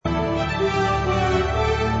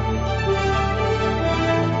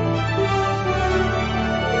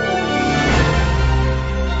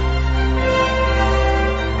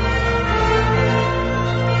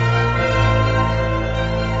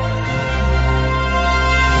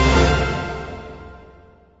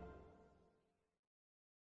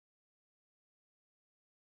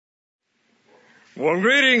Warm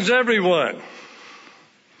greetings, everyone.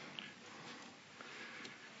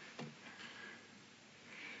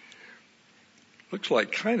 Looks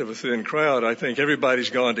like kind of a thin crowd. I think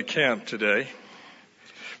everybody's gone to camp today.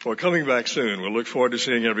 Well, coming back soon. We'll look forward to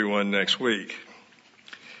seeing everyone next week.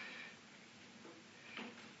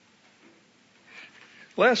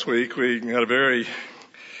 Last week, we had a very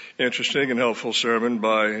interesting and helpful sermon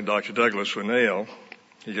by Dr. Douglas Winnail.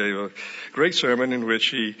 He gave a great sermon in which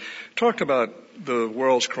he talked about the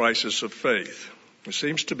world's crisis of faith. It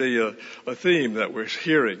seems to be a theme that we're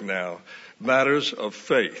hearing now, matters of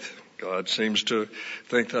faith. God seems to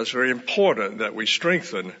think that's very important that we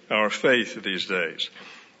strengthen our faith these days.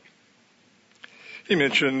 He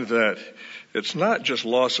mentioned that it's not just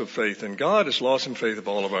loss of faith in God, it's loss in faith of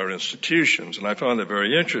all of our institutions. And I found that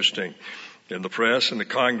very interesting in the press and the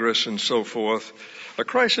Congress and so forth. A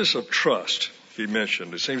crisis of trust, he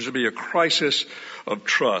mentioned. It seems to be a crisis of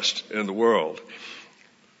trust in the world.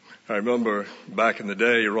 I remember back in the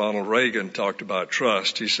day, Ronald Reagan talked about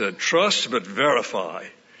trust. He said, trust but verify.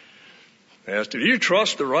 I asked, do you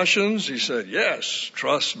trust the Russians? He said, yes,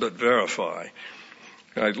 trust but verify.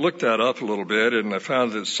 I looked that up a little bit, and I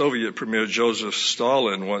found that Soviet Premier Joseph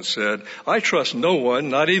Stalin once said, I trust no one,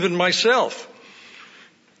 not even myself.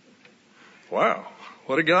 Wow,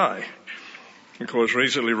 what a guy. Of course,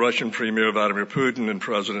 recently Russian Premier Vladimir Putin and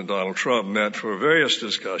President Donald Trump met for various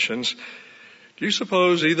discussions. Do you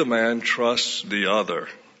suppose either man trusts the other?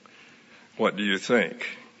 What do you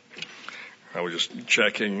think? I was just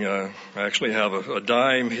checking. I actually have a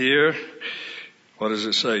dime here. What does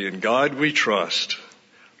it say? In God we trust.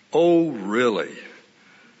 Oh, really?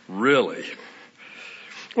 Really?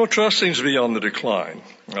 Well, trust seems to be on the decline.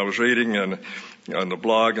 I was reading on the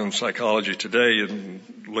blog on Psychology Today and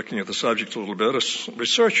looking at the subject a little bit. A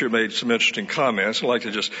researcher made some interesting comments. I'd like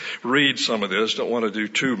to just read some of this. Don't want to do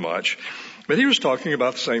too much. But he was talking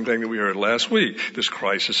about the same thing that we heard last week, this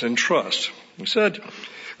crisis in trust. He said,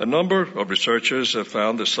 a number of researchers have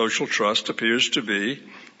found that social trust appears to be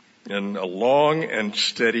in a long and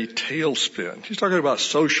steady tailspin. He's talking about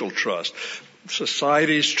social trust,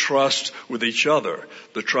 society's trust with each other,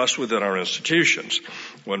 the trust within our institutions.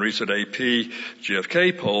 One recent AP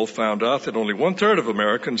GfK poll found out that only 1/3 of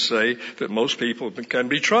Americans say that most people can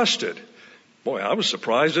be trusted. Boy, I was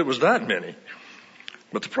surprised it was that many.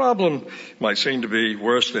 But the problem might seem to be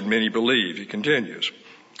worse than many believe, he continues.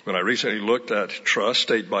 When I recently looked at trust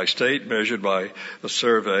state by state measured by a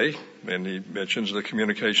survey, and he mentions the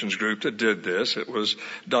communications group that did this, it was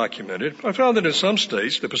documented, I found that in some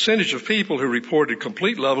states the percentage of people who reported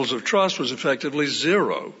complete levels of trust was effectively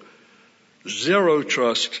zero. Zero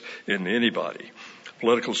trust in anybody.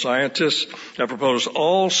 Political scientists have proposed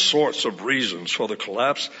all sorts of reasons for the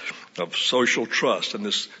collapse of social trust and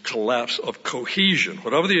this collapse of cohesion.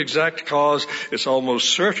 Whatever the exact cause, it's almost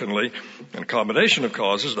certainly a combination of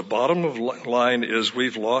causes. The bottom of line is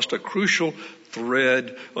we've lost a crucial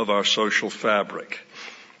thread of our social fabric.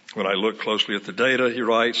 When I look closely at the data, he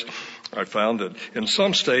writes, I found that in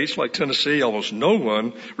some states like Tennessee, almost no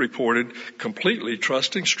one reported completely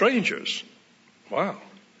trusting strangers. Wow.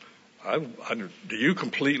 Do you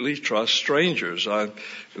completely trust strangers?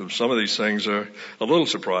 Some of these things are a little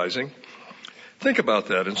surprising. Think about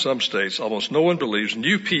that. In some states, almost no one believes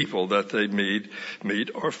new people that they meet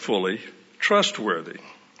are fully trustworthy.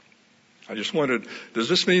 I just wondered, does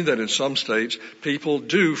this mean that in some states people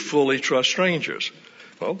do fully trust strangers?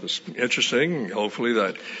 Well, it's interesting. Hopefully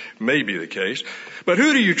that may be the case. But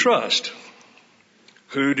who do you trust?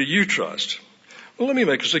 Who do you trust? Well, let me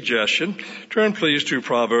make a suggestion. Turn please to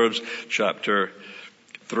Proverbs chapter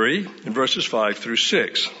 3 and verses 5 through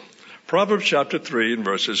 6. Proverbs chapter 3 and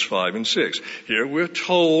verses 5 and 6. Here we're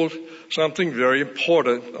told something very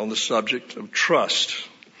important on the subject of trust.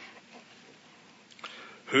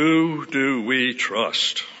 Who do we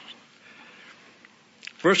trust?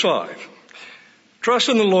 Verse 5. Trust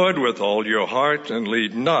in the Lord with all your heart and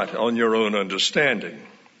lean not on your own understanding.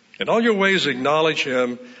 In all your ways acknowledge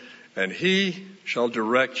him, and he shall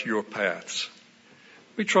direct your paths.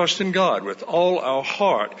 We trust in God with all our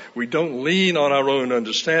heart. We don't lean on our own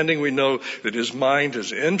understanding. We know that his mind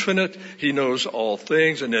is infinite. He knows all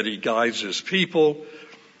things and that he guides his people.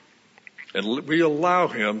 And we allow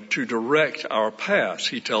him to direct our paths.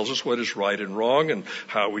 He tells us what is right and wrong and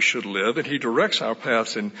how we should live. And he directs our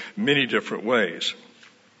paths in many different ways.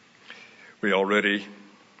 We already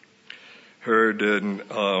heard in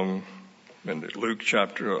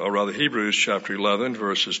Hebrews chapter 11,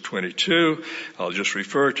 verses 22. I'll just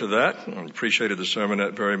refer to that. I appreciated the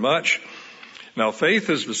sermonette very much. Now, faith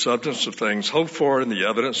is the substance of things hoped for and the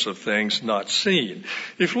evidence of things not seen.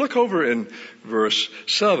 If you look over in verse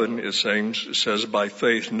 7, it says, by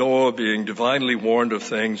faith Noah, being divinely warned of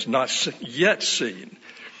things not yet seen.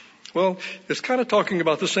 Well, it's kind of talking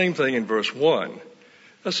about the same thing in verse 1.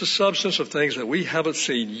 That's the substance of things that we haven't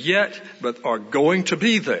seen yet, but are going to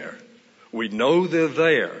be there. We know they're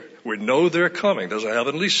there. We know they're coming. There's a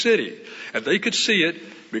heavenly city. And they could see it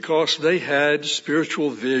because they had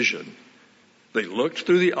spiritual vision. They looked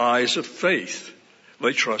through the eyes of faith.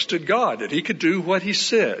 They trusted God that He could do what He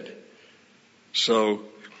said. So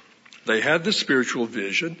they had the spiritual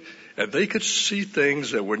vision, and they could see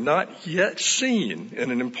things that were not yet seen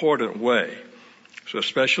in an important way. So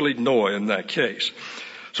especially Noah in that case.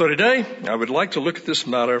 So today, I would like to look at this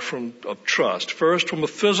matter of trust. First, from a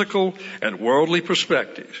physical and worldly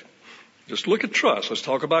perspective. Just look at trust. Let's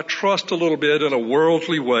talk about trust a little bit in a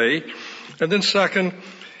worldly way. And then second,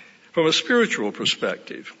 from a spiritual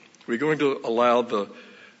perspective. We're going to allow the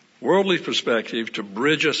worldly perspective to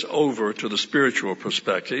bridge us over to the spiritual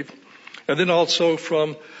perspective. And then also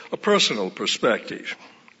from a personal perspective.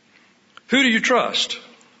 Who do you trust?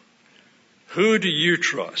 Who do you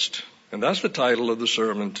trust? And that's the title of the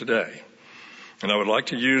sermon today. And I would like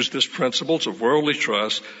to use this principles of worldly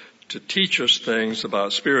trust to teach us things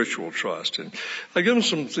about spiritual trust. And I've given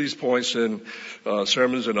some of these points in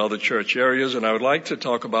sermons in other church areas, and I would like to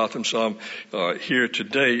talk about them some here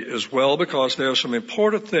today as well, because there are some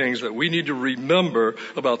important things that we need to remember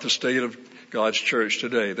about the state of God's church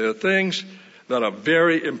today. There are things that are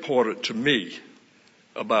very important to me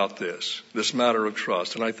about this matter of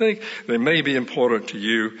trust. And I think they may be important to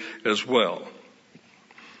you as well.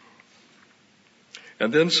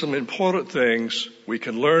 And then some important things we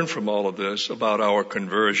can learn from all of this about our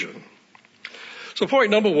conversion. So point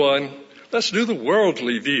number one, let's do the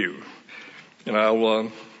worldly view. And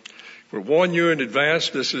I'll warn you in advance,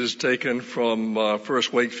 this is taken from 1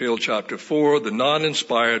 Wakefield chapter 4, the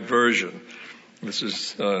non-inspired version. This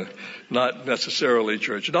is not necessarily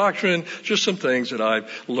church doctrine, just some things that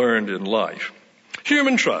I've learned in life.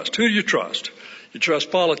 Human trust. Who do you trust? You trust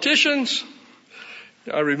politicians?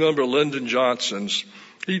 I remember Lyndon Johnson's,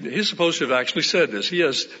 he's supposed to have actually said this. He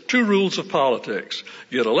has 2 rules of politics.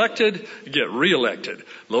 Get elected, get reelected.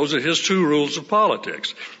 Those are his 2 rules of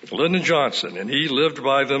politics. Lyndon Johnson, and he lived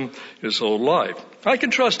by them his whole life. I can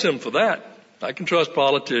trust him for that. I can trust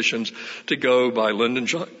politicians to go by Lyndon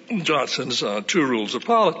Johnson's 2 rules of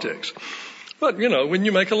politics. But, when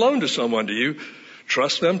you make a loan to someone, do you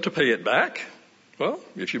trust them to pay it back? Well,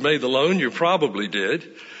 if you made the loan, you probably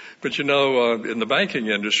did. But in the banking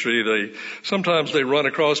industry, sometimes they run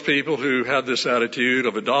across people who have this attitude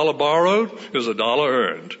of $1 borrowed is $1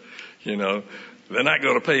 earned. They're not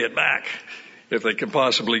going to pay it back if they can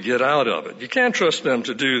possibly get out of it. You can't trust them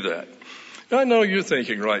to do that. I know you're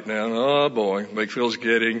thinking right now, oh boy, Wakefield's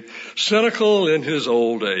getting cynical in his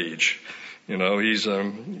old age. He's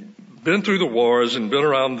been through the wars and been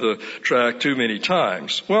around the track too many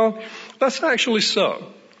times. Well, that's actually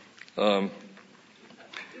so.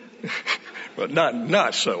 But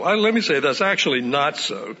not so. Let me say that's actually not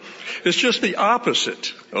so. It's just the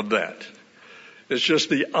opposite of that. It's just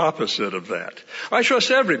the opposite of that. I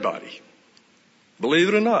trust everybody. Believe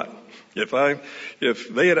it or not. If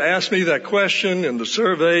they had asked me that question in the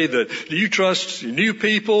survey that, do you trust new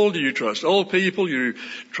people? Do you trust old people? Do you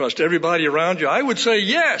trust everybody around you? I would say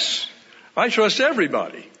yes. I trust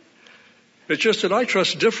everybody. It's just that I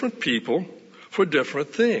trust different people for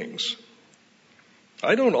different things.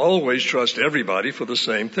 I don't always trust everybody for the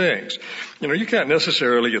same things. You can't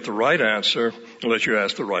necessarily get the right answer unless you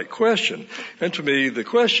ask the right question. And to me, the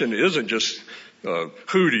question isn't just,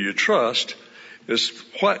 who do you trust? It's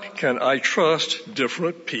what can I trust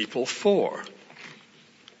different people for?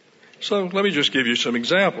 So let me just give you some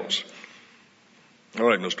examples. All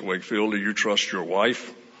right, Mr. Wakefield, do you trust your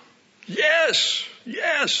wife? Yes,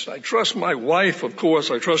 I trust my wife, of course.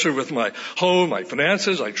 I trust her with my home, my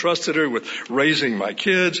finances. I trusted her with raising my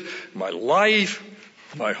kids, my life,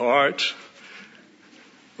 my heart.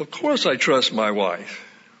 Of course I trust my wife.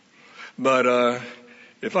 But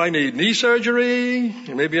if I need knee surgery,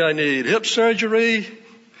 maybe I need hip surgery,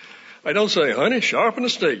 I don't say, honey, sharpen a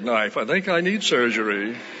steak knife. I think I need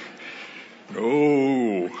surgery.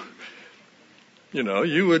 No.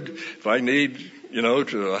 You would, if I need,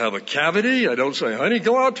 to have a cavity, I don't say, honey,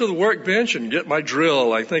 go out to the workbench and get my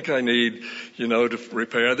drill. I think I need, to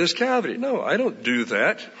repair this cavity. No, I don't do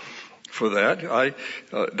that for that. I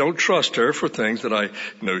don't trust her for things that I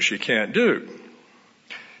know she can't do.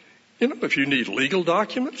 If you need legal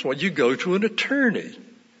documents, well, you go to an attorney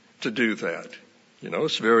to do that.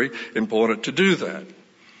 It's very important to do that.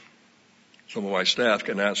 Some of my staff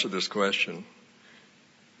can answer this question.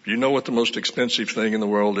 Do you know what the most expensive thing in the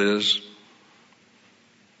world is?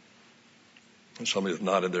 And somebody has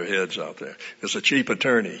nodded their heads out there. It's a cheap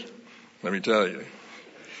attorney, let me tell you.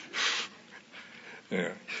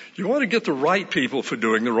 Yeah. You want to get the right people for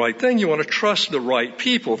doing the right thing. You want to trust the right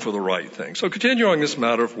people for the right thing. So continuing this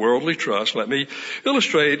matter of worldly trust, let me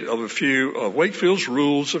illustrate of a few of Wakefield's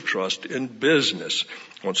rules of trust in business.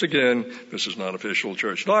 Once again, this is not official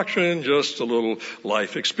church doctrine, just a little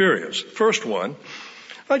life experience. First one,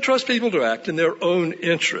 I trust people to act in their own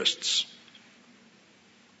interests.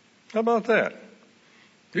 How about that?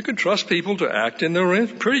 You can trust people to act in their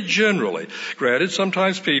interests pretty generally. Granted,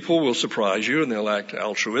 sometimes people will surprise you and they'll act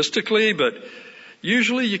altruistically, but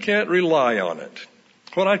usually you can't rely on it.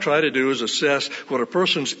 What I try to do is assess what a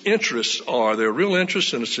person's interests are, their real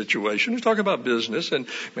interests in a situation. We talk about business and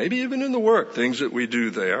maybe even in the work, things that we do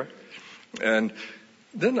there. And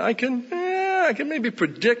then I can maybe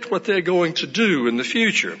predict what they're going to do in the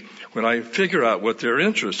future when I figure out what their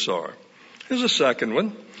interests are. Here's a second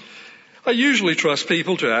one. I usually trust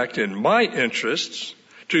people to act in my interests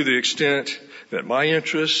to the extent that my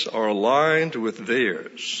interests are aligned with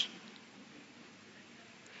theirs.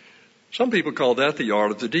 Some people call that the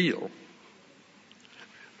art of the deal.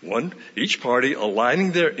 Each party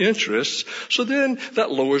aligning their interests, so then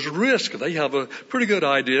that lowers risk. They have a pretty good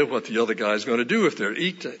idea of what the other guy is going to do. If they're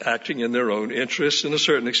acting in their own interests, in a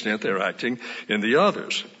certain extent, they're acting in the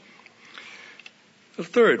others. The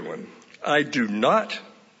third one, I do not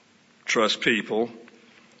trust people.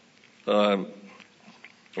 I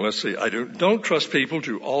don't trust people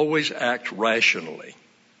to always act rationally.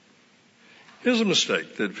 Here's a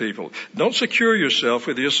mistake that people don't secure yourself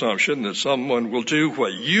with the assumption that someone will do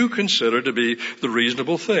what you consider to be the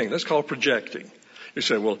reasonable thing. That's called projecting. You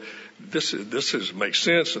say, well, this makes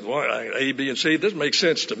sense. A, B, and C, this makes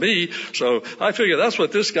sense to me. So I figure that's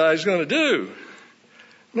what this guy's going to do.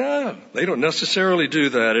 No, they don't necessarily do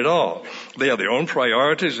that at all. They have their own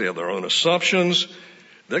priorities. They have their own assumptions.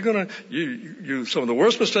 They're going to, some of the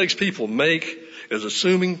worst mistakes people make is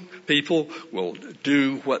assuming people will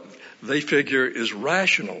do what they figure is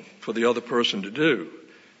rational for the other person to do.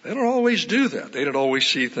 They don't always do that. They don't always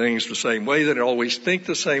see things the same way. They don't always think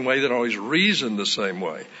the same way. They don't always reason the same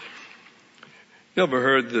way. You ever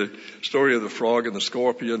heard the story of the frog and the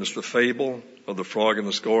scorpion? It's the fable of the frog and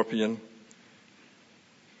the scorpion.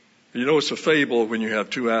 You know it's a fable when you have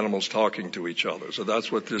two animals talking to each other. So that's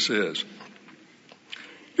what this is.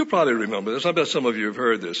 You'll probably remember this. I bet some of you have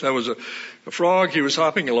heard this. There was a frog. He was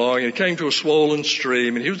hopping along and he came to a swollen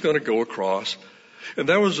stream and he was going to go across. And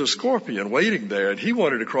there was a scorpion waiting there and he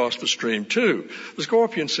wanted to cross the stream too. The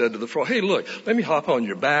scorpion said to the frog, hey, look, let me hop on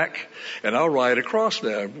your back and I'll ride across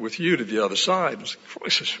there with you to the other side. And the frog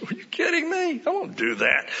says, are you kidding me? I won't do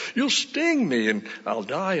that. You'll sting me and I'll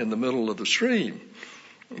die in the middle of the stream.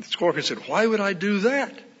 And the scorpion said, why would I do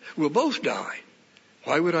that? We'll both die.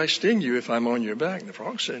 Why would I sting you if I'm on your back? And the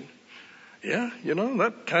frog said, yeah,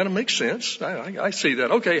 that kind of makes sense. I see that.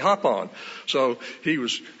 Okay, hop on. So he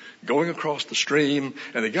was going across the stream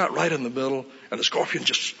and they got right in the middle and the scorpion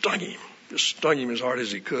just stung him as hard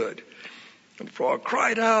as he could. And the frog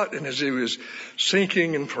cried out, and as he was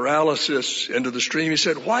sinking in paralysis into the stream, he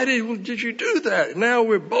said, why did you do that? Now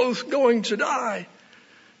we're both going to die.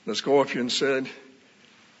 And the scorpion said,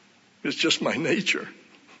 it's just my nature.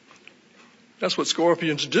 That's what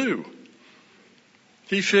scorpions do.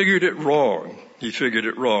 He figured it wrong.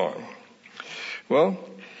 Well,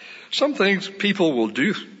 some things people will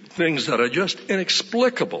do things that are just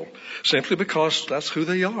inexplicable simply because that's who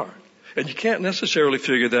they are. And you can't necessarily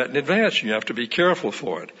figure that in advance. You have to be careful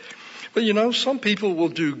for it. But some people will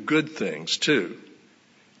do good things too.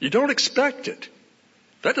 You don't expect it.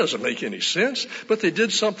 That doesn't make any sense, but they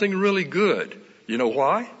did something really good. You know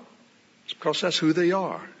why? It's because that's who they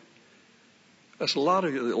are. That's a lot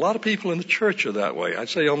of people in the church are that way. I'd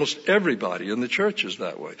say almost everybody in the church is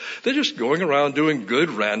that way. They're just going around doing good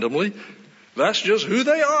randomly. That's just who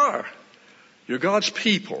they are. You're God's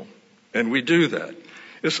people, and we do that.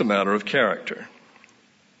 It's a matter of character.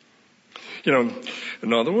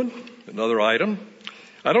 Another item.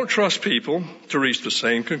 I don't trust people to reach the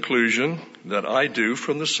same conclusion that I do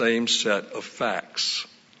from the same set of facts.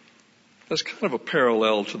 That's kind of a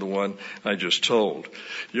parallel to the one I just told.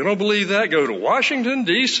 You don't believe that? Go to Washington,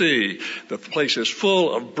 D.C. The place is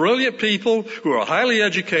full of brilliant people who are highly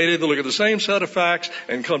educated. They look at the same set of facts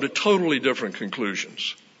and come to totally different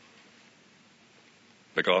conclusions.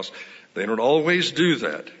 Because they don't always do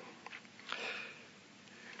that.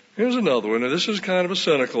 Here's another one, and this is kind of a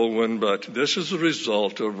cynical one, but this is the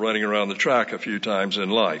result of running around the track a few times in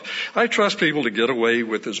life. I trust people to get away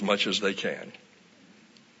with as much as they can.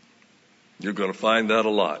 You're going to find that a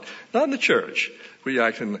lot. Not in the church. We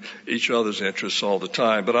act in each other's interests all the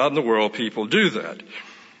time, but out in the world, people do that.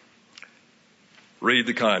 Read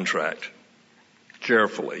the contract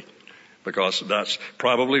carefully, because that's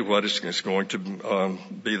probably what is going to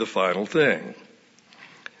be the final thing.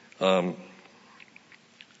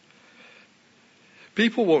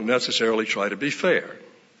 People won't necessarily try to be fair,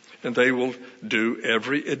 and they will do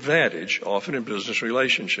every advantage, often in business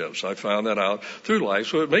relationships. I found that out through life,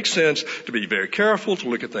 so it makes sense to be very careful, to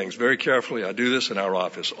look at things very carefully. I do this in our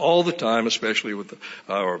office all the time, especially with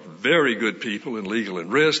our very good people in legal and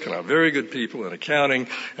risk, and our very good people in accounting,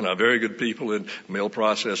 and our very good people in mail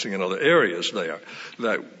processing and other areas there.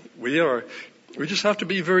 That we just have to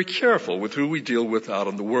be very careful with who we deal with out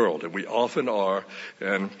in the world, and we often are,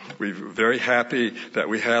 and we're very happy that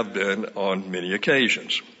we have been on many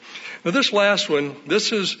occasions. Now this last one,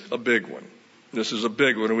 this is a big one. This is a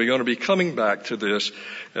big one, and we're going to be coming back to this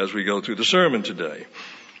as we go through the sermon today.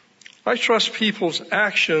 I trust people's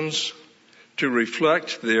actions to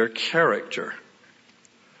reflect their character.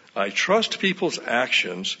 I trust people's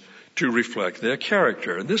actions to reflect their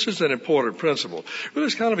character. And this is an important principle. Well,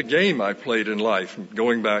 it's kind of a game I played in life,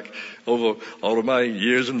 going back over all of my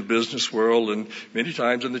years in the business world and many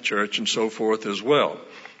times in the church and so forth as well,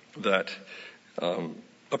 that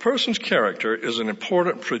a person's character is an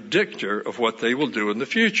important predictor of what they will do in the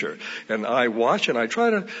future. And I watch and I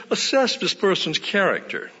try to assess this person's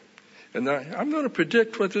character. And I'm going to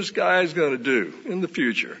predict what this guy is going to do in the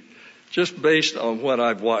future, just based on what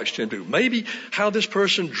I've watched him do. Maybe how this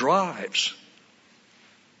person drives.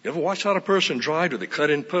 You ever watch how a person drive? Do they cut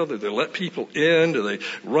in public? Do they let people in? Do they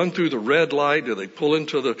run through the red light? Do they pull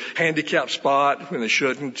into the handicapped spot when they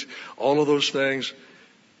shouldn't? All of those things.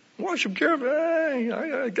 Watch them carefully. Hey,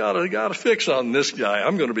 I got a fix on this guy.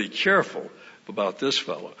 I'm going to be careful about this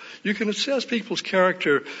fellow. You can assess people's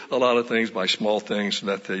character, a lot of things, by small things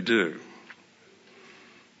that they do.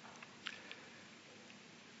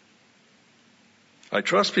 I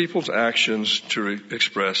trust people's actions to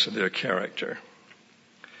express their character.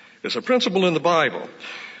 It's a principle in the Bible.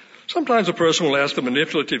 Sometimes a person will ask the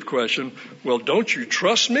manipulative question, well, don't you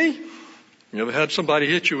trust me? You ever had somebody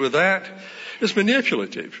hit you with that? It's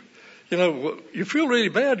manipulative. You know, you feel really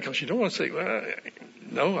bad because you don't want to say, well,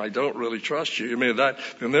 no, I don't really trust you. I mean,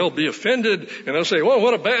 and they'll be offended and they'll say, well,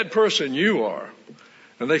 what a bad person you are.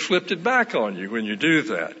 And they flipped it back on you when you do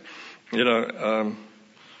that. You know,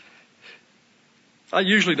 I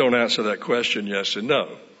usually don't answer that question yes and no.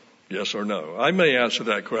 Yes or no. I may answer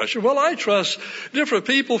that question. Well, I trust different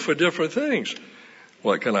people for different things.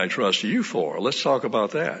 What can I trust you for? Let's talk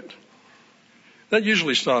about that. That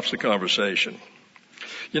usually stops the conversation.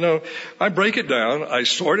 You know, I break it down. I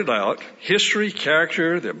sort it out. History,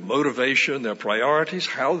 character, their motivation, their priorities,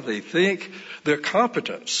 how they think, their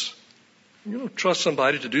competence. You don't trust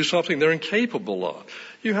somebody to do something they're incapable of.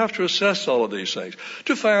 You have to assess all of these things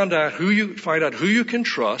to find out who you can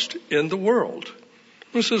trust in the world.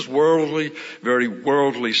 This is worldly, very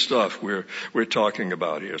worldly stuff we're talking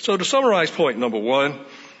about here. So to summarize point number one,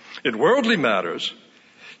 in worldly matters,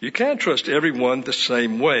 you can't trust everyone the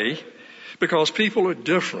same way because people are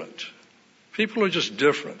different. People are just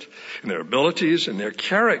different. And their abilities and their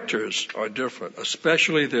characters are different,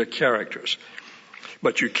 especially their characters.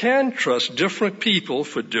 But you can trust different people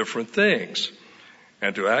for different things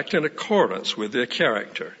and to act in accordance with their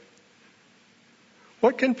character.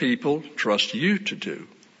 What can people trust you to do?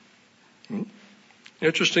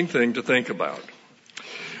 Interesting thing to think about.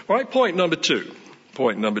 All right, point number two.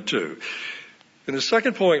 In the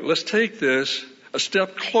second point, let's take this a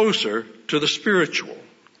step closer to the spiritual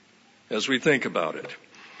as we think about it.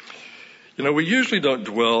 You know, we usually don't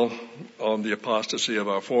dwell on the apostasy of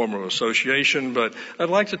our former association, but I'd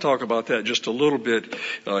like to talk about that just a little bit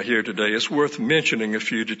here today. It's worth mentioning a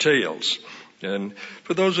few details. And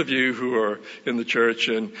for those of you who are in the church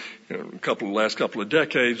in last couple of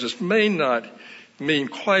decades, this may not mean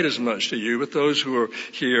quite as much to you, but those who are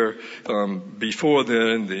here before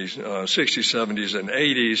then, the 60s, 70s, and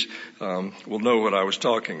 80s, will know what I was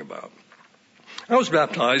talking about. I was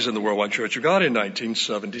baptized in the Worldwide Church of God in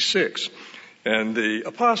 1976. And the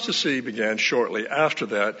apostasy began shortly after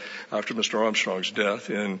that, after Mr. Armstrong's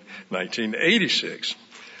death in 1986.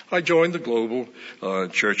 I joined the Global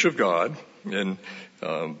Church of God in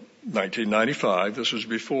 1995, this was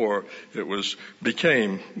before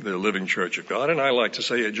became the Living Church of God, and I like to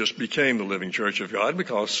say it just became the Living Church of God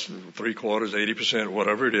because 3/4, 80%,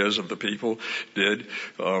 whatever it is, of the people did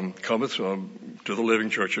come to the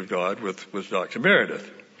Living Church of God with Dr. Meredith.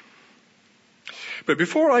 But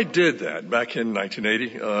before I did that, back in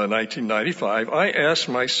 1995, I asked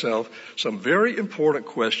myself some very important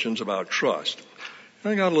questions about trust.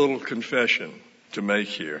 And I got a little confession to make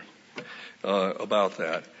here about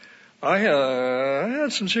that. I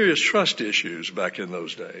had some serious trust issues back in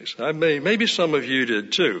those days. Maybe some of you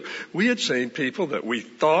did too. We had seen people that we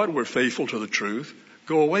thought were faithful to the truth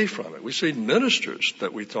go away from it. We've seen ministers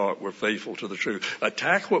that we thought were faithful to the truth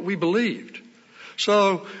attack what we believed.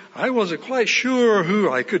 So I wasn't quite sure who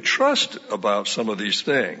I could trust about some of these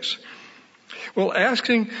things. Well,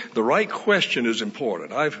 asking the right question is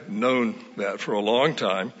important. I've known that for a long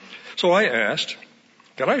time. So I asked,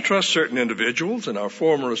 can I trust certain individuals in our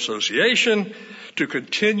former association to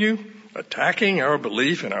continue attacking our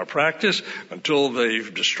belief and our practice until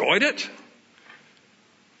they've destroyed it?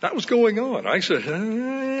 That was going on. I said,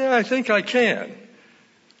 I think I can.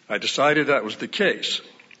 I decided that was the case.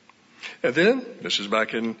 And then, this is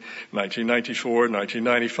back in 1994,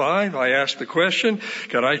 1995, I asked the question,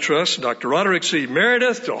 can I trust Dr. Roderick C.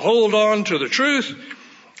 Meredith to hold on to the truth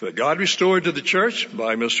that God restored to the church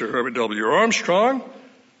by Mr. Herbert W. Armstrong?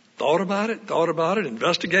 Thought about it,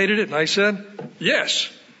 investigated it, and I said,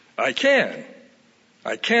 yes, I can.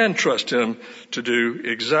 I can trust him to do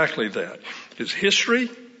exactly that. His history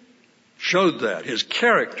showed that. His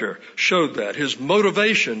character showed that. His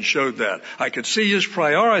motivation showed that. I could see his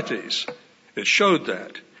priorities. It showed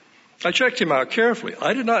that. I checked him out carefully.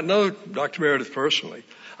 I did not know Dr. Meredith personally.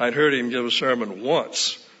 I'd heard him give a sermon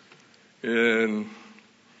once in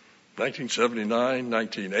 1979,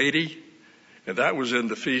 1980. And that was in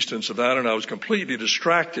the feast in Savannah, and I was completely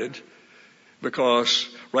distracted because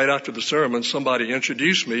right after the sermon, somebody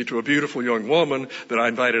introduced me to a beautiful young woman that I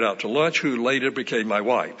invited out to lunch who later became my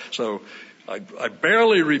wife. So I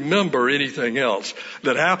barely remember anything else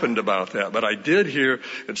that happened about that, but I did hear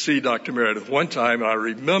and see Dr. Meredith one time, and I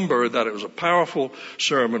remember that it was a powerful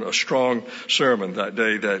sermon, a strong sermon that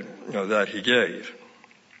day that he gave.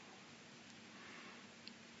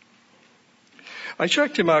 I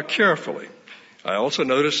checked him out carefully. I also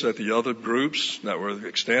noticed that the other groups that were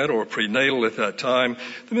extant or prenatal at that time,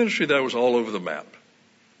 the ministry there was all over the map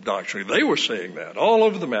doctrinally. They were saying that, all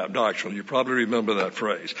over the map doctrinally. You probably remember that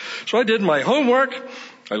phrase. So I did my homework.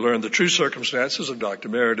 I learned the true circumstances of Dr.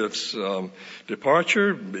 Meredith's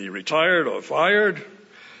departure, be retired or fired.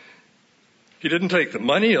 He didn't take the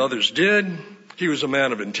money, others did. He was a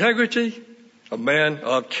man of integrity, a man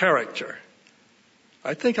of character.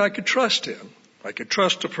 I think I could trust him. I could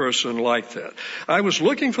trust a person like that. I was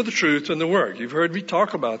looking for the truth in the work. You've heard me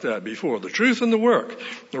talk about that before. The truth in the work.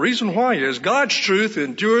 The reason why is God's truth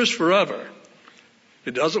endures forever.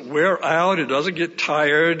 It doesn't wear out. It doesn't get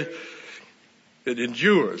tired. It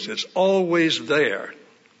endures. It's always there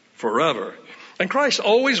forever. And Christ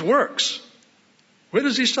always works. When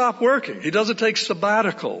does he stop working? He doesn't take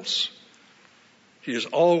sabbaticals. He is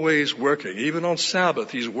always working. Even on Sabbath,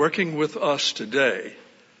 he's working with us today.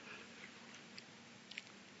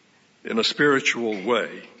 In a spiritual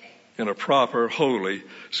way, in a proper, holy,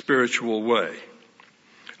 spiritual way.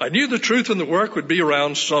 I knew the truth in the work would be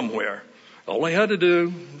around somewhere. All I had to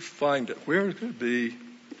do was find it. Where could it be?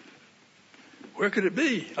 Where could it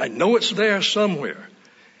be? I know it's there somewhere.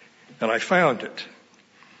 And I found it.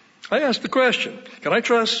 I asked the question, can I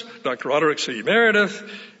trust Dr. Roderick C. Meredith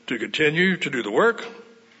to continue to do the work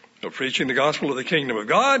of preaching the gospel of the kingdom of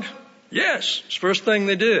God? Yes. It's the first thing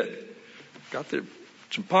they did. Got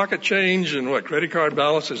some pocket change and credit card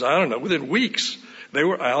balances, I don't know. Within weeks, he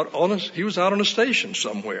was out on a station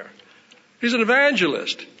somewhere. He's an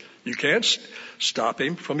evangelist. You can't stop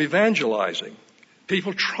him from evangelizing.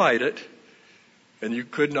 People tried it, and you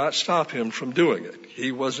could not stop him from doing it.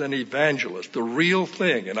 He was an evangelist, the real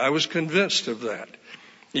thing, and I was convinced of that.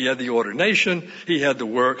 He had the ordination, he had the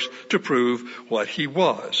works to prove what he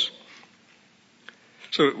was.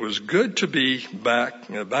 So it was good to be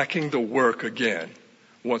backing the work again.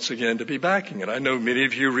 Once again to be backing it. I know many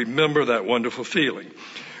of you remember that wonderful feeling.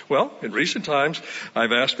 Well, in recent times,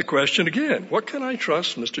 I've asked the question again, what can I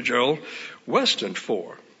trust Mr. Gerald Weston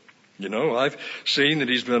for? You know, I've seen that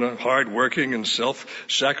he's been a hard-working and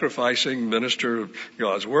self-sacrificing minister of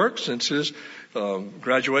God's work since his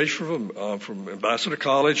graduation from Ambassador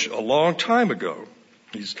College a long time ago.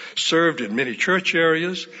 He's served in many church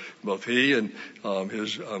areas. Both he and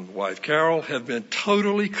his wife Carol have been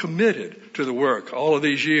totally committed to the work all of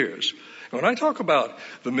these years. When I talk about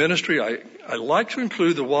the ministry, I like to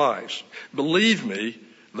include the wives. Believe me,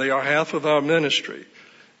 they are half of our ministry.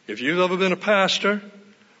 If you've ever been a pastor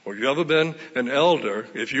or you've ever been an elder,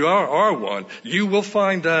 if you are one, you will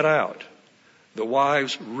find that out. The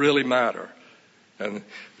wives really matter. And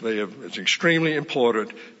it's extremely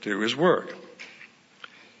important to his work.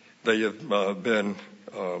 They have been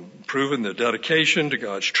proven their dedication to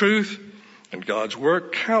God's truth and God's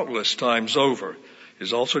work countless times over.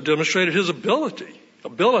 He's also demonstrated his ability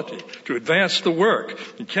to advance the work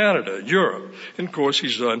in Canada, Europe. And of course,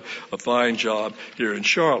 he's done a fine job here in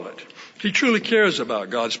Charlotte. He truly cares about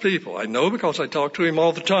God's people. I know because I talk to him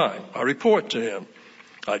all the time. I report to him.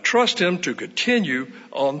 I trust him to continue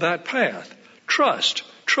on that path. Trust.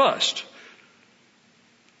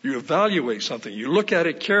 You evaluate something, you look at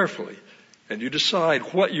it carefully, and you decide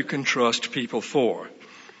what you can trust people for.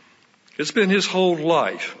 It's been his whole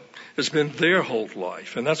life. It's been their whole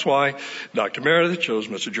life. And that's why Dr. Meredith chose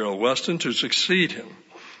Mr. Gerald Weston to succeed him.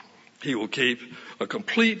 He will keep a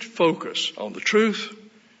complete focus on the truth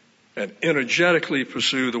and energetically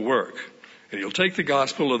pursue the work. And he'll take the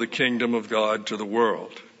gospel of the kingdom of God to the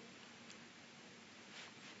world.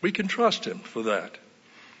 We can trust him for that.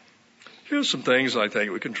 Here's some things I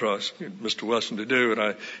think we can trust Mr. Weston to do,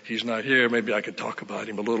 and he's not here. Maybe I could talk about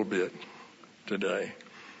him a little bit today.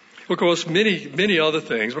 Of course, many other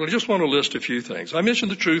things, but I just want to list a few things. I mentioned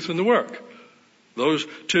the truth and the work. Those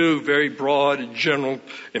two very broad, general,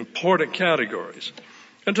 important categories.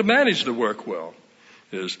 And to manage the work well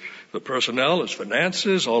is the personnel, his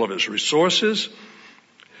finances, all of his resources.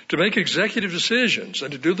 To make executive decisions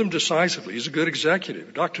and to do them decisively. He's a good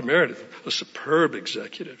executive. Dr. Meredith, a superb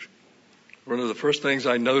executive. One of the first things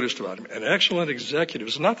I noticed about him, an excellent executive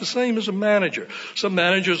is not the same as a manager. Some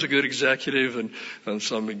managers are good executive and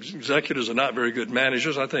some executives are not very good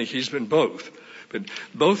managers. I think he's been both. But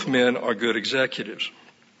both men are good executives.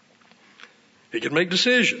 He can make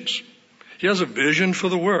decisions. He has a vision for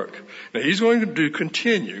the work. Now he's going to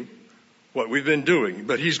continue what we've been doing,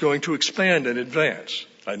 but he's going to expand and advance.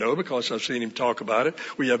 I know because I've seen him talk about it.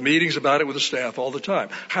 We have meetings about it with the staff all the time.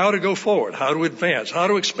 How to go forward, how to advance, how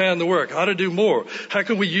to expand the work, how to do more. How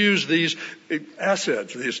can we use these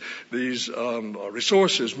assets, these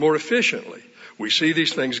resources more efficiently? We see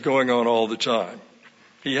these things going on all the time.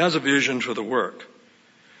 He has a vision for the work.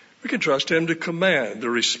 We can trust him to command the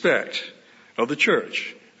respect of the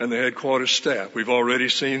church and the headquarters staff. We've already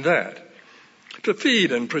seen that. To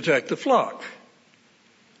feed and protect the flock.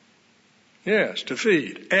 Yes, to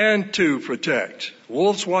feed and to protect.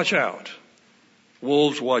 Wolves watch out.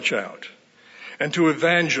 Wolves watch out. And to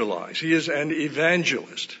evangelize. He is an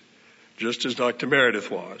evangelist, just as Dr. Meredith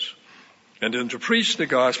was. And then to preach the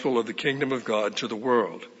gospel of the kingdom of God to the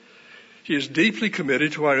world. He is deeply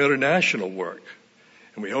committed to our international work.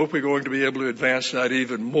 And we hope we're going to be able to advance that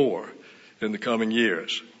even more in the coming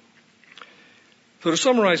years. So to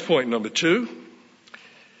summarize point number 2,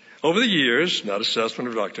 over the years, that assessment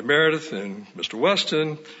of Dr. Meredith and Mr.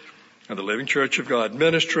 Weston and the Living Church of God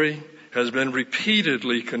ministry has been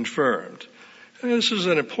repeatedly confirmed. And this is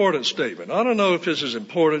an important statement. I don't know if this is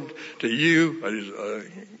important to you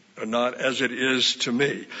or not as it is to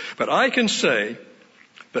me, but I can say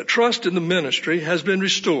that trust in the ministry has been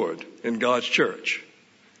restored in God's church.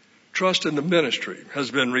 Trust in the ministry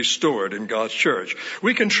has been restored in God's church.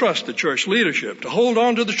 We can trust the church leadership to hold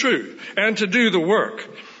on to the truth and to do the work.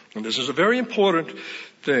 And this is a very important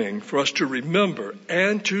thing for us to remember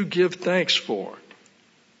and to give thanks for.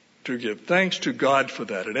 To give thanks to God for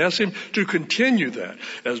that and ask him to continue that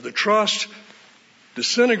as the trust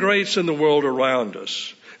disintegrates in the world around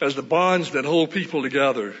us, as the bonds that hold people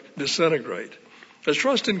together disintegrate, as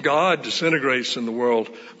trust in God disintegrates in the world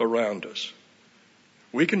around us.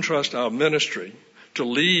 We can trust our ministry to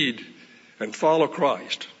lead and follow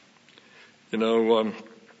Christ. You know,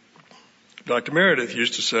 Dr. Meredith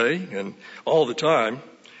used to say, and all the time,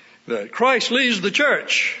 that Christ leads the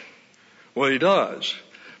church. Well, he does.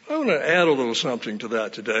 I want to add a little something to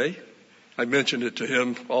that today. I mentioned it to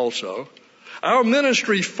him also. Our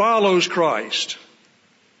ministry follows Christ.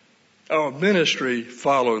 Our ministry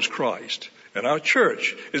follows Christ. And our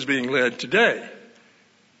church is being led today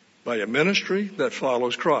by a ministry that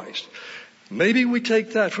follows Christ. Maybe we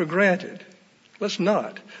take that for granted. Let's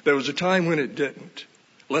not. There was a time when it didn't.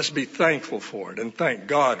 Let's be thankful for it and thank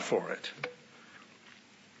God for it.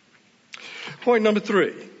 Point number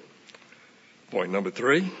 3.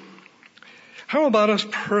 How about us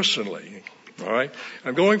personally? All right.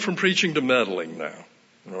 I'm going from preaching to meddling now.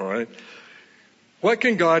 All right. What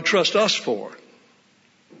can God trust us for?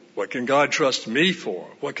 What can God trust me for?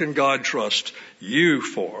 What can God trust you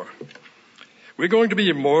for? We're going to be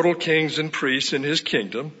immortal kings and priests in his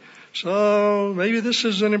kingdom. So maybe this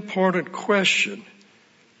is an important question.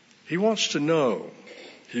 He wants to know.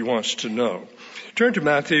 He wants to know. Turn to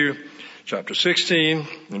Matthew chapter 16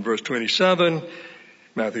 and verse 27.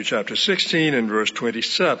 Matthew chapter 16 and verse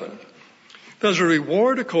 27. There's a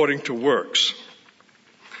reward according to works.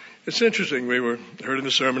 It's interesting. We heard in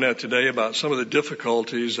the sermonette today about some of the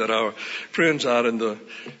difficulties that our friends out in the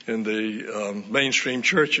mainstream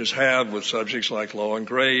churches have with subjects like law and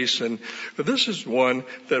grace, but this is one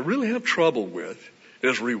that really have trouble with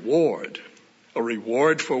is reward, a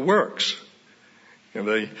reward for works, and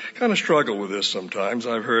they kind of struggle with this sometimes.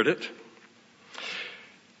 I've heard it.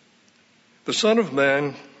 The Son of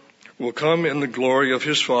Man will come in the glory of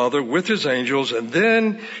his Father with his angels, and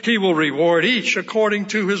then he will reward each according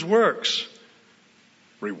to his works.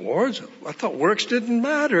 Rewards? I thought works didn't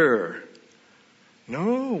matter.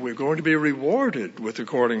 No, we're going to be rewarded with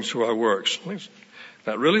according to our works.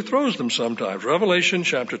 That really throws them sometimes. Revelation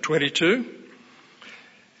chapter 22.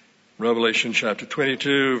 Revelation chapter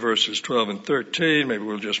 22, verses 12 and 13. Maybe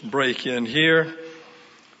we'll just break in here.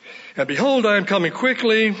 And behold, I am coming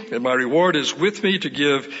quickly, and my reward is with me to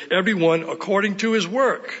give everyone according to his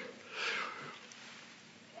work.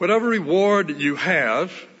 Whatever reward you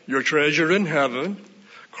have, your treasure in heaven,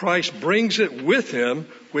 Christ brings it with him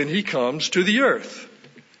when he comes to the earth,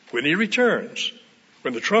 when he returns.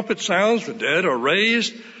 When the trumpet sounds, the dead are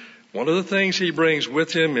raised. One of the things he brings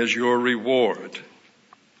with him is your reward.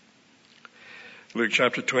 Luke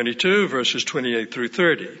chapter 22, verses 28 through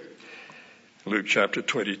 30. Luke chapter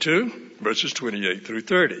 22, verses 28 through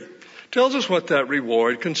 30, tells us what that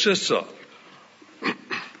reward consists of.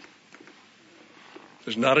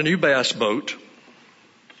 There's not a new bass boat.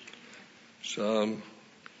 It's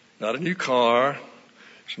not a new car.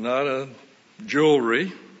 It's not a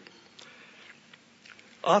jewelry.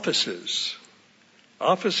 Offices.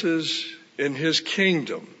 Offices in his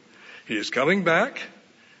kingdom. He is coming back.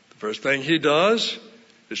 The first thing he does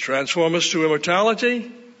is transform us to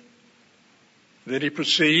immortality. Then he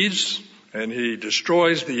proceeds and he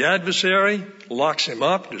destroys the adversary, locks him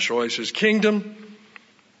up, destroys his kingdom,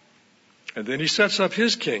 and then he sets up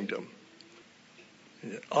his kingdom.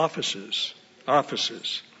 Offices.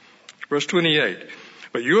 Verse 28,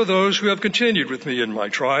 but you are those who have continued with me in my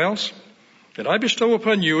trials, and I bestow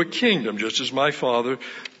upon you a kingdom, just as my Father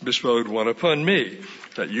bestowed one upon me,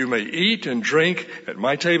 that you may eat and drink at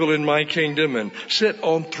my table in my kingdom and sit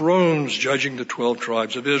on thrones judging the 12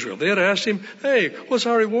 tribes of Israel. They had asked him, hey, what's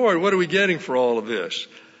our reward? What are we getting for all of this?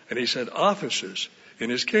 And he said, offices in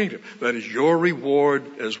his kingdom. That is your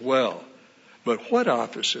reward as well. But what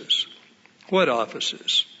offices? What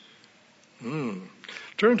offices? Turn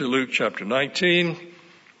to Luke chapter 19.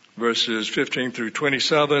 Verses 15 through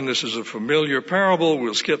 27. This is a familiar parable.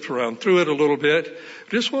 We'll skip around through it a little bit. I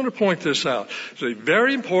just want to point this out. It's a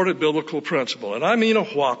very important biblical principle, and I mean a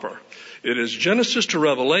whopper. It is Genesis to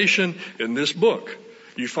Revelation in this book.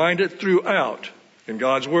 You find it throughout in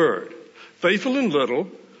God's Word. Faithful in little,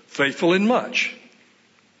 faithful in much.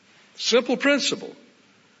 Simple principle,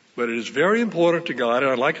 but it is very important to God,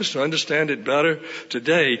 and I'd like us to understand it better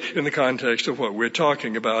today in the context of what we're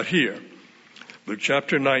talking about here. Luke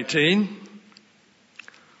chapter 19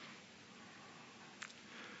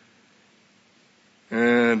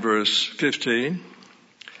 and verse 15.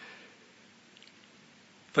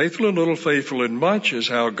 Faithful in little, faithful in much is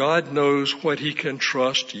how God knows what he can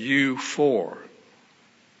trust you for.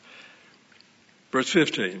 Verse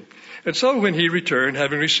 15. And so when he returned,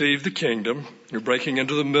 having received the kingdom, you're breaking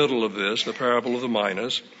into the middle of this, the parable of the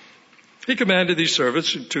minas, he commanded these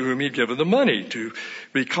servants to whom he'd given the money to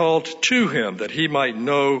be called to him, that he might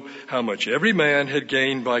know how much every man had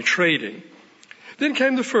gained by trading. Then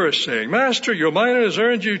came the first, saying, Master, your mina has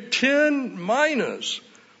earned you 10 minas.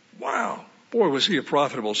 Wow. Boy, was he a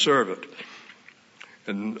profitable servant.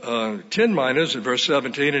 And 10 minas in verse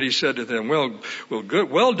 17, and he said to them,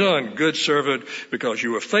 well done, good servant, because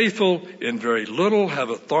you were faithful in very little,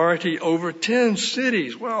 have authority over 10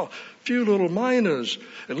 cities. Well, few little minas.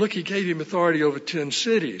 And look, he gave him authority over 10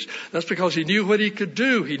 cities. That's because he knew what he could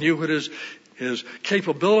do. He knew what his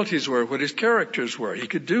capabilities were, what his characters were. He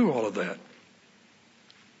could do all of that.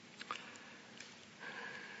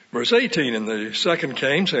 Verse 18, and the second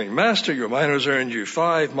came, saying, Master, your mina has earned you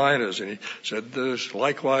 5 minas. And he said this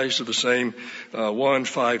likewise to the same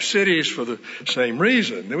 5 cities for the same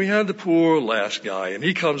reason. Then we had the poor last guy, and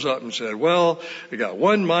he comes up and said, well, I got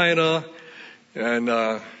 1 mina, and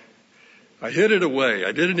I hid it away.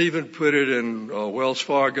 I didn't even put it in Wells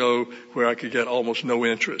Fargo where I could get almost no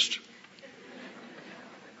interest.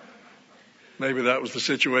 maybe that was the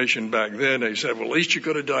situation back then. They said, well, at least you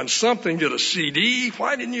could have done something, did a CD.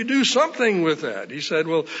 Why didn't you do something with that? He said,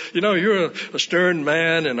 well, you're a stern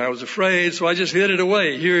man, and I was afraid, so I just hid it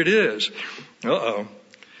away. Here it is. Uh-oh.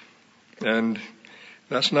 And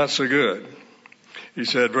that's not so good. He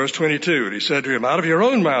said, verse 22, and he said to him, out of your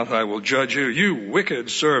own mouth I will judge you, you wicked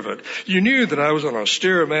servant. You knew that I was an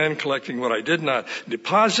austere man, collecting what I did not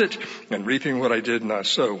deposit and reaping what I did not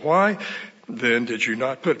sow. Why then did you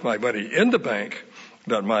not put my money in the bank,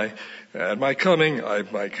 that at my coming I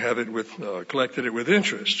might have it collected it with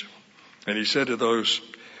interest? And he said to those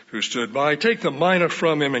who stood by, take the mina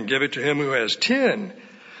from him and give it to him who has 10.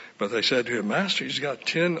 But they said to him, Master, he's got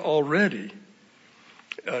 10 already.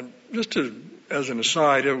 As an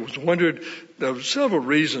aside, I was wondered, there were several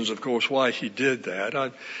reasons, of course, why he did that.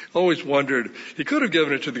 I always wondered, he could have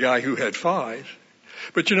given it to the guy who had 5.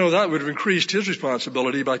 But that would have increased his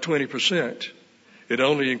responsibility by 20%. It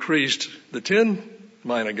only increased the 10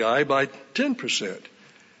 mina guy by 10%.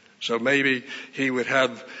 So maybe he would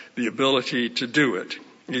have the ability to do it,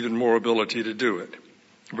 even more ability to do it.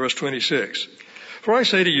 Verse 26. For I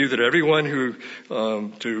say to you that everyone who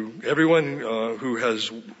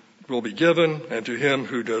has will be given, and to him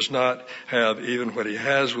who does not have even what he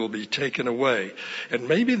has will be taken away. And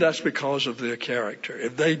maybe that's because of their character.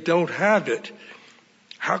 If they don't have it,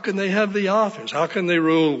 how can they have the office? How can they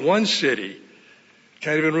rule one city?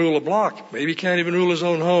 Can't even rule a block. Maybe can't even rule his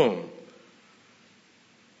own home.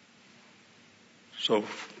 So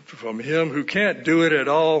from him who can't do it at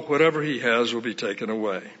all, whatever he has will be taken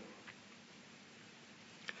away.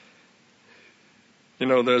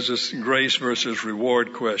 There's this grace versus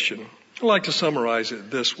reward question. I like to summarize it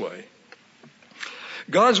this way.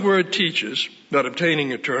 God's Word teaches that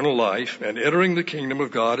obtaining eternal life and entering the kingdom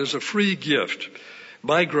of God is a free gift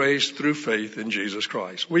by grace through faith in Jesus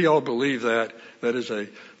Christ. We all believe that. That is a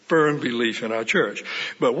firm belief in our church.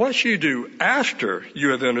 But what you do after you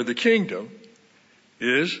have entered the kingdom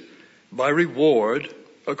is by reward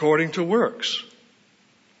according to works.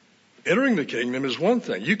 Entering the kingdom is one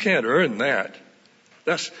thing. You can't earn that.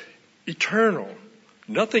 That's eternal.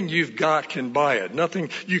 Nothing you've got can buy it. Nothing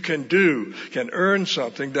you can do can earn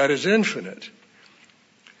something that is infinite.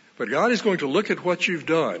 But God is going to look at what you've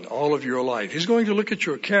done all of your life. He's going to look at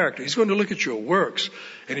your character. He's going to look at your works.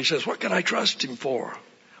 And he says, what can I trust him for?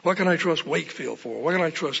 What can I trust Wakefield for? What can I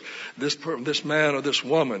trust this man or this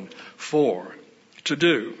woman for to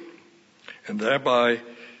do? And thereby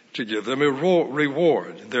to give them a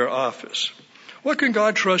reward, their office. What can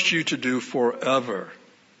God trust you to do forever?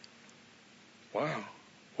 Wow.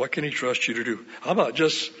 What can he trust you to do? How about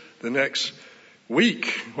just the next week?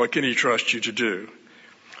 What can he trust you to do?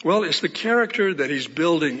 Well, it's the character that he's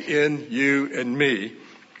building in you and me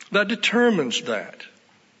that determines that.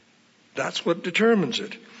 That's what determines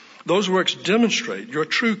it. Those works demonstrate your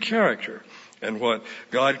true character and what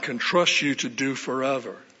God can trust you to do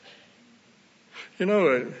forever.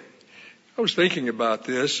 I was thinking about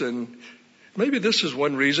this, and maybe this is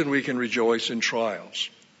one reason we can rejoice in trials.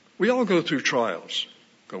 We all go through trials.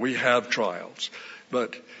 We have trials.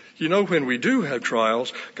 But, when we do have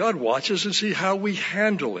trials, God watches and sees how we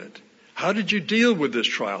handle it. How did you deal with this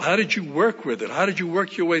trial? How did you work with it? How did you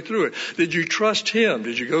work your way through it? Did you trust him?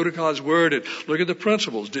 Did you go to God's word and look at the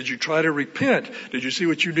principles? Did you try to repent? Did you see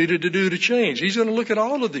what you needed to do to change? He's going to look at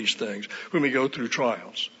all of these things when we go through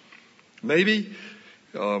trials. Maybe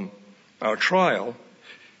our trial,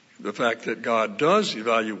 the fact that God does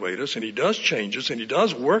evaluate us and he does change us and he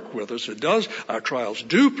does work with us, our trials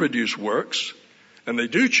do produce works and they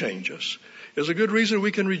do change us, is a good reason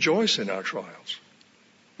we can rejoice in our trials.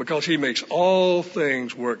 Because he makes all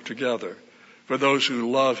things work together for those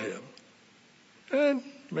who love him. And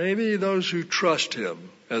maybe those who trust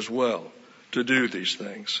him as well to do these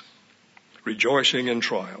things. Rejoicing in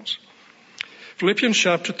trials. Philippians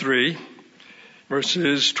chapter 3,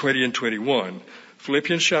 verses 20 and 21.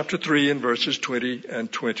 Philippians chapter 3 and verses 20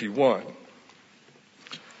 and 21.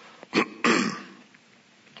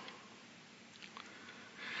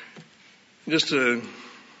 Just a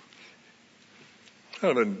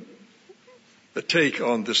kind of a take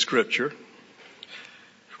on this scripture.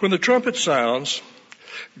 When the trumpet sounds,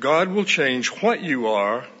 God will change what you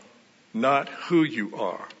are, not who you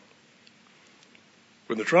are.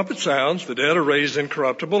 When the trumpet sounds, the dead are raised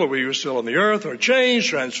incorruptible, and we who are still on the earth are changed,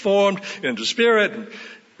 transformed into spirit. And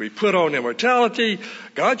we put on immortality.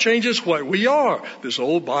 God changes what we are. This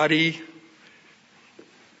old body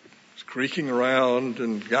is creaking around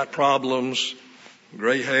and got problems,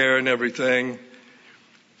 gray hair and everything.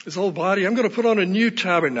 This old body, I'm going to put on a new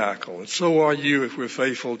tabernacle, and so are you if we're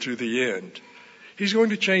faithful to the end. He's going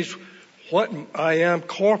to change what I am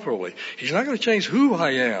corporally. He's not going to change who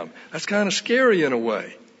I am. That's kind of scary in a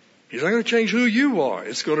way. He's not going to change who you are.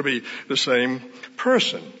 It's going to be the same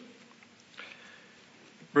person.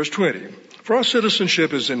 Verse 20. For our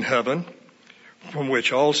citizenship is in heaven, from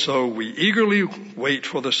which also we eagerly wait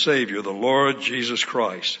for the Savior, the Lord Jesus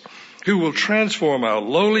Christ, who will transform our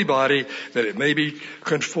lowly body that it may be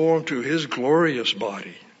conformed to his glorious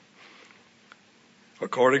body,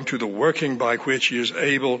 according to the working by which he is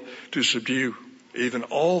able to subdue even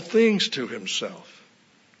all things to himself.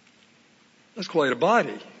 That's quite a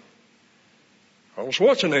body. Arnold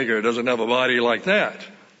Schwarzenegger doesn't have a body like that.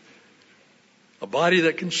 A body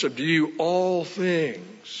that can subdue all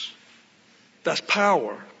things. That's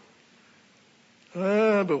power.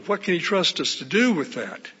 But what can he trust us to do with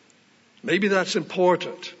that? Maybe that's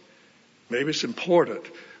important. Maybe it's important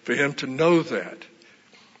for him to know that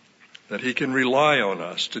he can rely on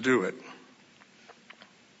us to do it.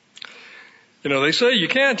 You know, they say you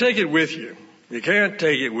can't take it with you. You can't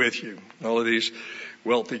take it with you. All of these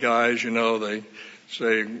wealthy guys, they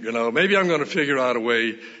say, maybe I'm going to figure out a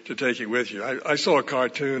way to take it with you. I saw a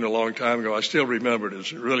cartoon a long time ago. I still remember it.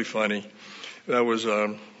 It's really funny. That was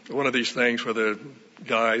one of these things where the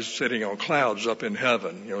guys sitting on clouds up in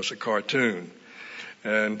heaven. It's a cartoon.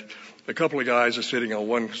 And a couple of guys are standing on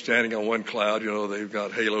one cloud. They've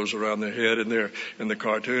got halos around their head, and they're in the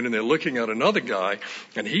cartoon, and they're looking at another guy,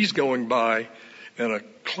 and he's going by in a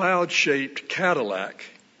cloud-shaped Cadillac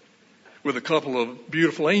with a couple of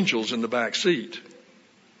beautiful angels in the back seat.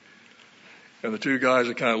 And the two guys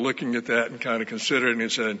are kind of looking at that and kind of considering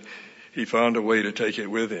and saying, he found a way to take it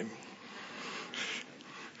with him.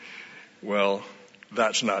 Well,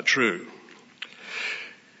 that's not true.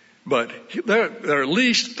 But there are at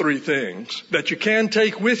least three things that you can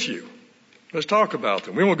take with you. Let's talk about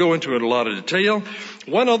them. We won't go into it in a lot of detail.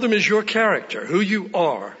 One of them is your character, who you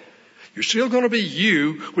are. You're still going to be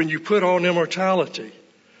you when you put on immortality.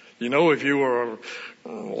 If you were a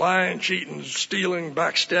lying, cheating, stealing,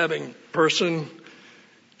 backstabbing person,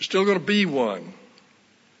 you're still going to be one.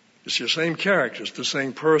 It's your same character. It's the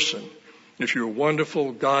same person. If you're a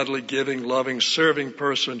wonderful, godly, giving, loving, serving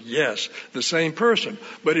person, yes, the same person,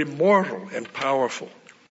 but immortal and powerful.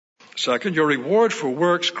 Second, your reward for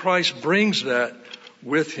works, Christ brings that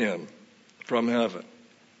with him from heaven.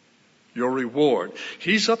 Your reward.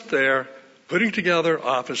 He's up there putting together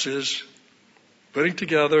offices, putting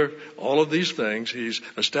together all of these things. He's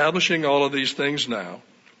establishing all of these things now.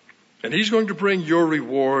 And he's going to bring your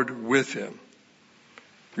reward with him.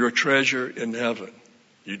 Your treasure in heaven.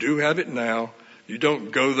 You do have it now. You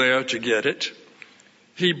don't go there to get it.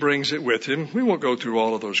 He brings it with him. We won't go through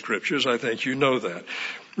all of those scriptures. I think you know that.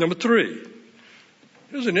 Number 3.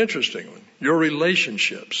 Here's an interesting one. Your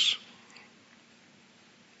relationships.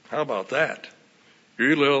 How about that? You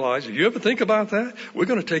realize, you ever think about that? We're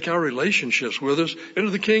going to take our relationships with us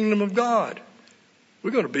into the kingdom of God.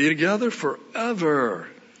 We're going to be together forever.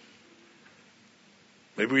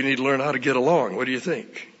 Maybe we need to learn how to get along. What do you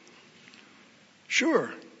think?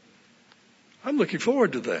 Sure. I'm looking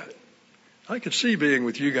forward to that. I could see being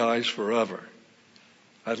with you guys forever.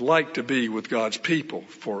 I'd like to be with God's people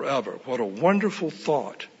forever. What a wonderful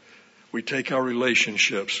thought. We take our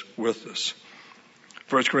relationships with us.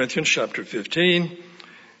 1 Corinthians chapter 15,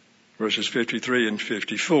 verses 53 and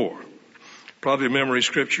 54. Probably a memory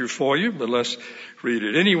scripture for you, but let's read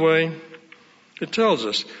it anyway. It tells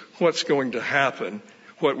us what's going to happen,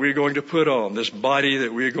 what we're going to put on, this body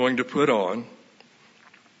that we're going to put on.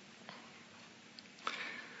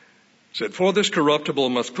 It said, for this corruptible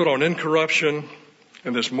must put on incorruption,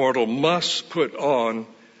 and this mortal must put on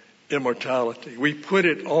immortality. We put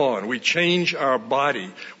it on. We change our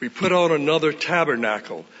body. We put on another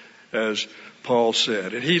tabernacle, as Paul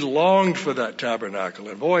said. And he longed for that tabernacle.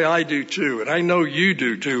 And boy, I do too. And I know you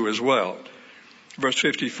do too as well. Verse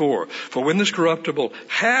 54, for when this corruptible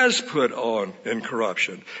has put on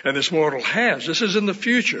incorruption, and this mortal has, this is in the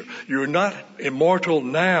future. You're not immortal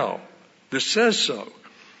now. This says so.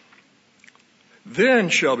 Then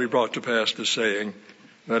shall be brought to pass the saying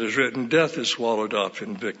that is written, death is swallowed up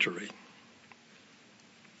in victory.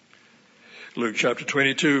 Luke chapter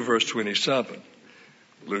 22, verse 27.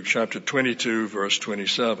 Luke chapter 22, verse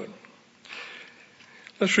 27.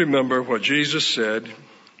 Let's remember what Jesus said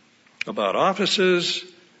about offices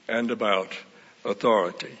and about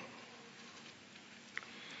authority.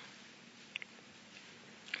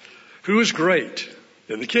 Who is great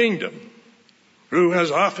in the kingdom? Who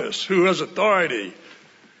has office? Who has authority?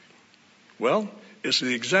 Well, it's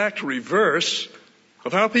the exact reverse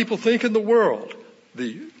of how people think in the world.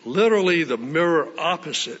 Literally the mirror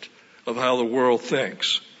opposite of how the world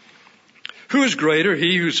thinks. Who is greater,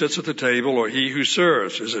 he who sits at the table or he who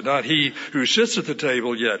serves? Is it not he who sits at the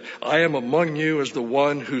table? Yet I am among you as the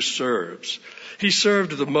one who serves. He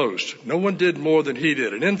served the most. No one did more than he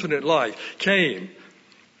did. An infinite life came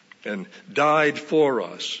and died for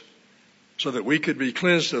us so that we could be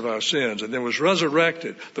cleansed of our sins, and then was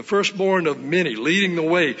resurrected, the firstborn of many, leading the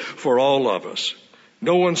way for all of us.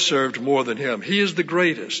 No one served more than him. He is the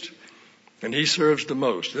greatest, and he serves the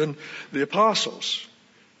most. Then the apostles,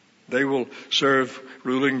 they will serve,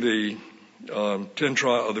 ruling the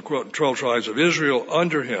 12 tribes of Israel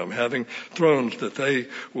under him, having thrones that they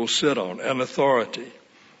will sit on, and authority.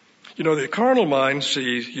 You know, the carnal mind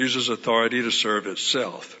uses authority to serve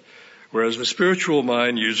itself, whereas the spiritual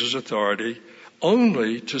mind uses authority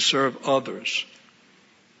only to serve others.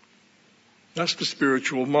 That's the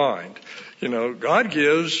spiritual mind. You know, God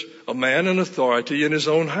gives a man an authority in his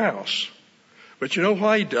own house. But you know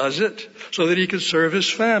why he does it? So that he can serve his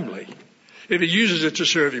family. If he uses it to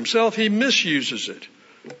serve himself, he misuses it.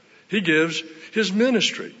 He gives his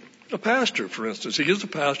ministry. A pastor, for instance, he gives the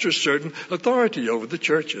pastor certain authority over the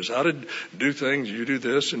churches. How to do things. You do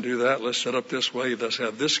this and do that. Let's set up this way. Let's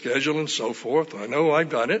have this schedule and so forth. I know I've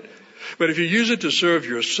done it. But if you use it to serve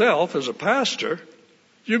yourself as a pastor,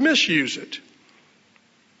 you misuse it.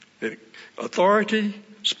 Authority,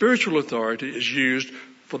 spiritual authority, is used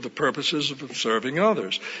for the purposes of serving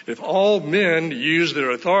others. If all men use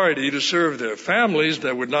their authority to serve their families,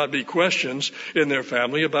 there would not be questions in their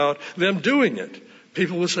family about them doing it.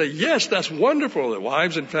 People would say, yes, that's wonderful. Their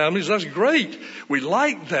wives and families, that's great. We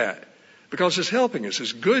like that because it's helping us.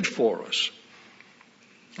 It's good for us.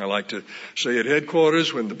 I like to say at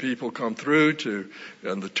headquarters when the people come through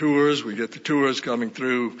and the tours, we get the tours coming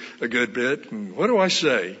through a good bit. And what do I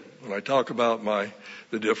say when I talk about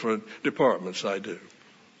the different departments I do?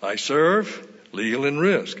 I serve legal and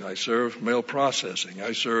risk. I serve mail processing.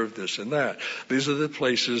 I serve this and that. These are the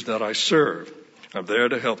places that I serve. I'm there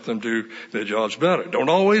to help them do their jobs better. Don't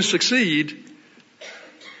always succeed.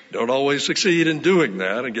 Don't always succeed in doing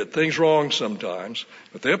that and get things wrong sometimes.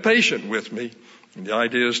 But they're patient with me. And the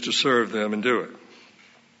idea is to serve them and do it.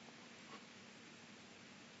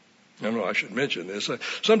 I know I should mention this.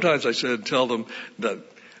 Sometimes I tell them that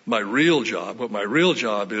what my real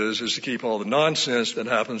job is to keep all the nonsense that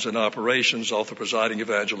happens in operations off the presiding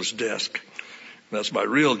evangelist's desk. That's my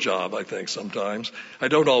real job, I think, sometimes. I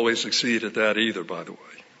don't always succeed at that either, by the way.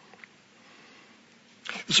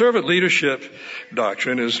 The servant leadership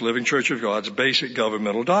doctrine is Living Church of God's basic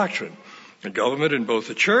governmental doctrine. And government in both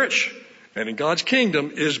the church and in God's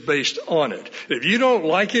kingdom is based on it. If you don't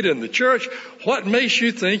like it in the church, what makes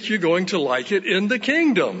you think you're going to like it in the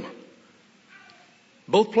kingdom?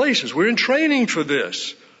 Both places. We're in training for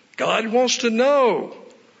this. God wants to know.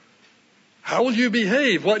 How will you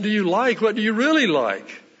behave? What do you like? What do you really like?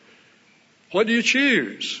 What do you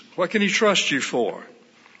choose? What can He trust you for?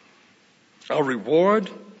 Our reward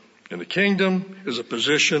in the kingdom is a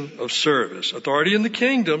position of service. Authority in the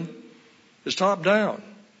kingdom is top down,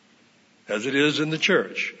 as it is in the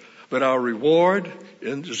church. But our reward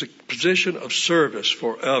is a position of service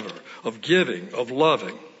forever, of giving, of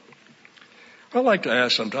loving. I like to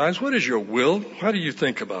ask sometimes, what is your will? How do you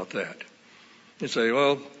think about that? You say,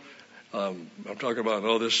 well, I'm talking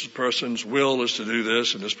about, this person's will is to do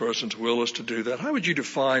this and this person's will is to do that. How would you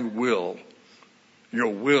define will?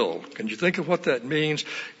 Your will. Can you think of what that means?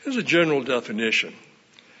 Here's a general definition.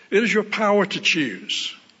 It is your power to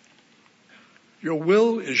choose. Your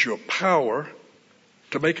will is your power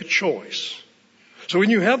to make a choice. So when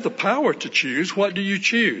you have the power to choose, what do you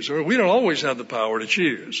choose? We don't always have the power to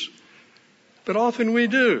choose, but often we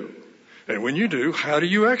do. And when you do, how do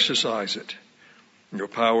you exercise it? Your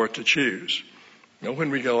power to choose.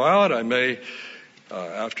 When we go out, I may,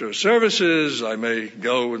 after services, I may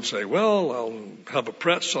go and say, well, I'll have a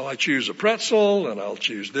pretzel. I choose a pretzel, and I'll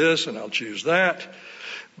choose this, and I'll choose that.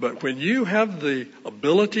 But when you have the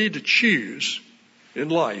ability to choose in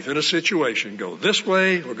life, in a situation, go this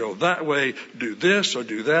way or go that way, do this or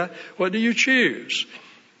do that, what do you choose?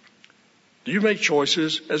 Do you make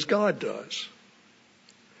choices as God does?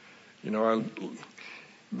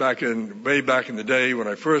 Back in the day when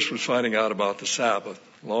I first was finding out about the Sabbath,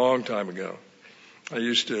 a long time ago,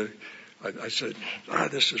 I said,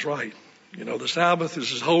 this is right. The Sabbath is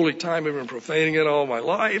this holy time. I've been profaning it all my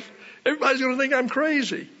life. Everybody's going to think I'm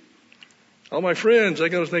crazy. All my friends, they're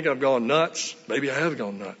going to think I've gone nuts. Maybe I have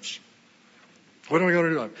gone nuts. What am I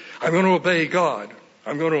going to do? I'm going to obey God.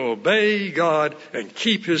 I'm going to obey God and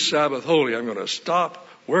keep His Sabbath holy. I'm going to stop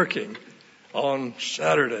working on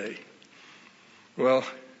Saturday. Well,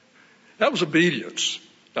 that was obedience.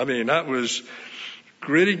 That was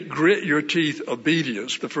grit your teeth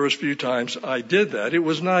obedience the first few times I did that. It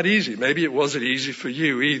was not easy. Maybe it wasn't easy for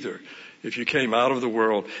you either if you came out of the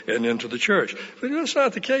world and into the church. But that's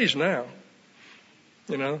not the case now.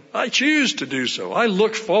 I choose to do so. I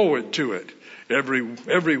look forward to it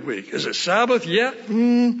every week. Is it Sabbath yet?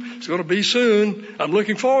 It's going to be soon. I'm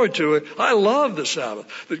looking forward to it. I love the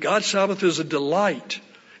Sabbath. But God's Sabbath is a delight.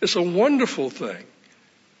 It's a wonderful thing.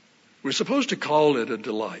 We're supposed to call it a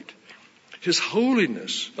delight. His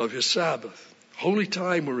holiness of His Sabbath, holy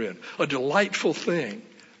time we're in, a delightful thing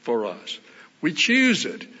for us. We choose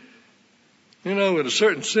it. In a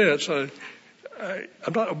certain sense, I'm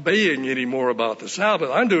not obeying anymore about the Sabbath.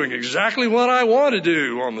 I'm doing exactly what I want to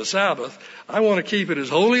do on the Sabbath. I want to keep it as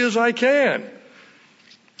holy as I can.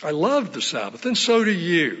 I love the Sabbath, and so do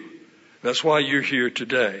you. That's why you're here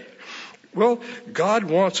today. Well, God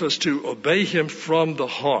wants us to obey Him from the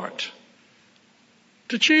heart.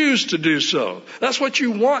 To choose to do so. That's what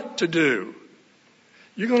you want to do.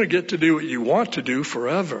 You're going to get to do what you want to do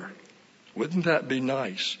forever. Wouldn't that be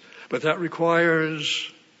nice? But that requires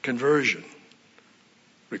conversion.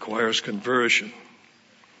 Requires conversion.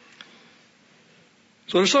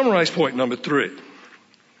 So to summarize point number 3,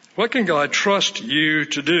 what can God trust you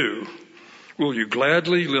to do? Will you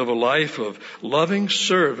gladly live a life of loving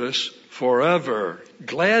service forever?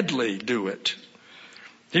 Gladly do it.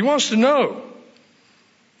 He wants to know.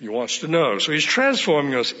 He wants to know. So He's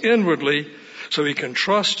transforming us inwardly so He can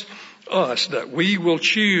trust us that we will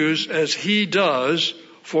choose as He does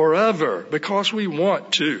forever because we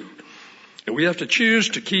want to. And we have to choose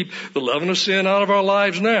to keep the leaven of sin out of our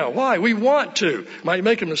lives now. Why? We want to. Might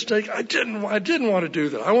make a mistake. I didn't want to do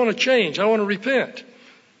that. I want to change. I want to repent.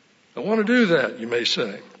 I want to do that, you may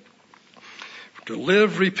say. To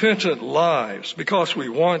live repentant lives because we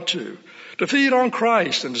want to. To feed on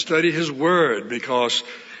Christ and to study His Word because,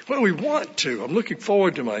 we want to. I'm looking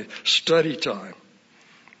forward to my study time.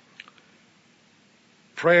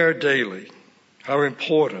 Prayer daily. How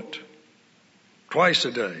important. Twice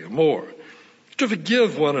a day or more. To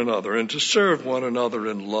forgive one another and to serve one another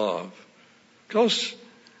in love. Because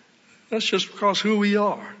that's just because who we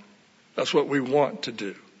are. That's what we want to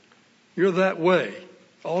do. You're that way.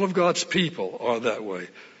 All of God's people are that way.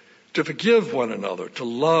 To forgive one another, to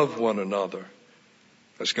love one another.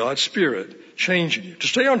 That's God's Spirit changing you. To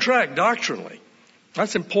stay on track doctrinally.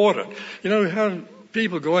 That's important. You have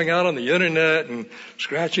people going out on the internet and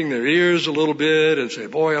scratching their ears a little bit and say,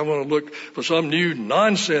 boy, I want to look for some new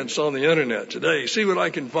nonsense on the internet today. See what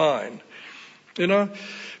I can find.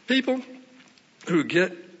 People who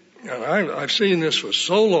get, and I've seen this for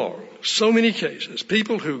so long, so many cases,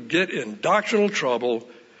 people who get in doctrinal trouble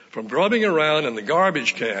from grubbing around in the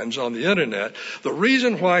garbage cans on the internet. The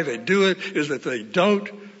reason why they do it is that they don't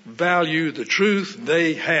value the truth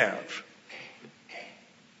they have.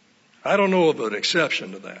 I don't know of an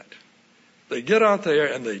exception to that. They get out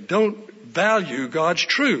there and they don't value God's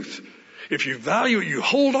truth. If you value it, you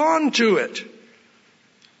hold on to it.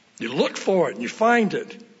 You look for it and you find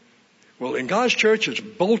it. Well, in God's church, it's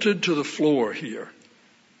bolted to the floor here.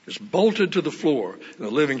 It's bolted to the floor in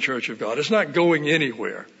the living church of God. It's not going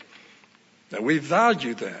anywhere. Now, we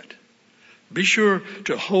value that. Be sure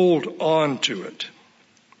to hold on to it.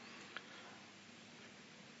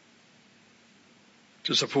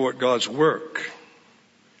 To support God's work.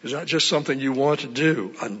 Is that just something you want to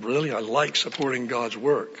do? I like supporting God's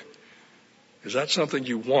work. Is that something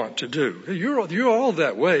you want to do? You're all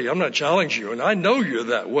that way. I'm not challenging you, and I know you're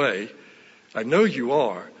that way. I know you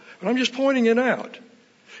are. But I'm just pointing it out.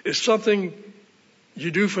 It's something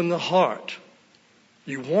you do from the heart.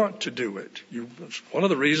 You want to do it. It's one of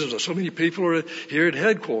the reasons that so many people are here at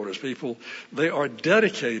headquarters. They are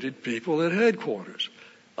dedicated people at headquarters.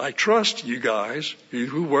 I trust you guys, you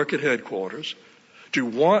who work at headquarters, to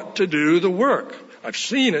want to do the work. I've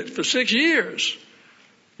seen it for 6 years.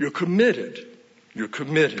 You're committed. You're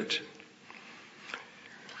committed.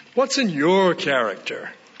 What's in your character?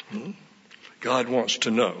 God wants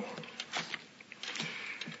to know.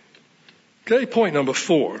 Okay, point number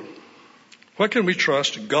 4. What can we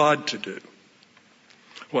trust God to do?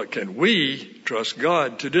 What can we trust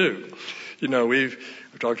God to do? We've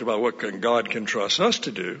talked about what God can trust us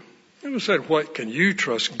to do. And we said, what can you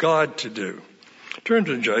trust God to do? Turn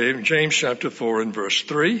to James chapter 4 and verse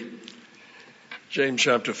 3. James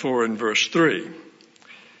chapter 4 and verse 3.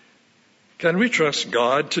 Can we trust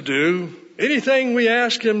God to do anything we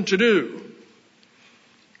ask Him to do?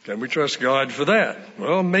 Can we trust God for that?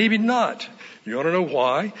 Well, maybe not. You want to know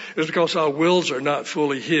why? It's because our wills are not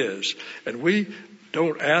fully His. And we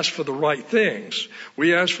don't ask for the right things.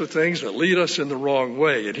 We ask for things that lead us in the wrong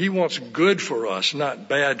way. And He wants good for us, not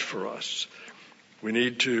bad for us. We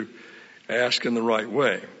need to ask in the right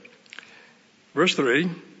way. Verse 3,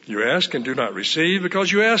 you ask and do not receive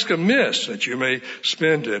because you ask amiss that you may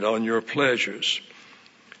spend it on your pleasures.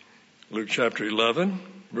 Luke chapter 11,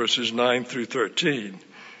 verses 9 through 13.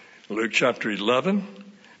 Luke chapter 11,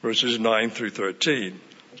 verses 9 through 13.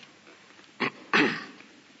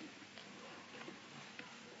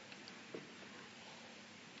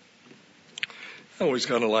 I always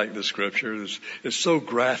kind of like this scripture. It's so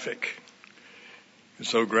graphic. It's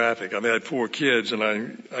so graphic. I mean, I had 4 kids and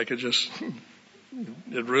I could just,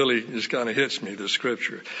 it really just kind of hits me, this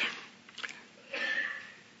scripture.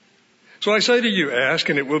 So I say to you, ask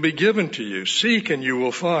and it will be given to you. Seek and you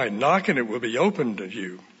will find. Knock and it will be opened to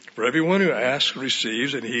you. For everyone who asks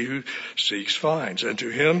receives, and he who seeks finds. And to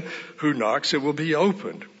him who knocks it will be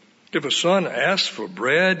opened. If a son asks for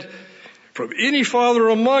bread from any father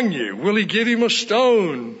among you, will he give him a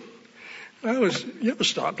stone? You ever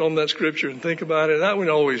stopped on that scripture and think about it? That one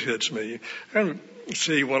always hits me. I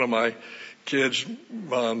see one of my kids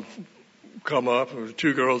come up,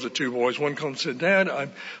 2 girls and 2 boys. One comes and said,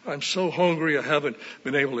 Dad, I'm so hungry. I haven't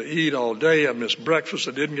been able to eat all day. I missed breakfast.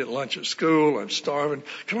 I didn't get lunch at school. I'm starving.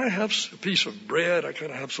 Can I have a piece of bread? I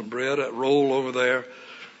kind of have some bread, that roll over there.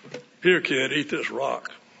 Here, kid, eat this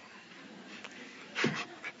rock.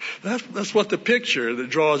 That's what the picture that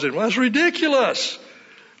draws in. Well, that's ridiculous.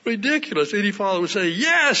 Ridiculous. Any father would say,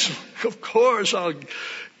 yes, of course, I'll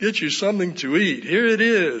get you something to eat. Here it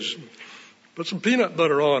is. Put some peanut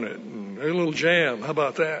butter on it and a little jam. How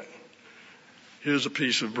about that? Here's a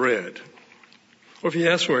piece of bread. Or if he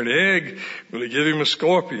asks for an egg, will he give him a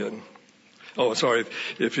scorpion? Oh, sorry.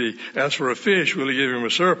 If he asks for a fish, will he give him a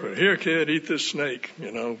serpent? Here, kid, eat this snake.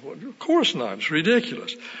 Of course not. It's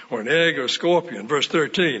ridiculous. Or an egg or a scorpion. Verse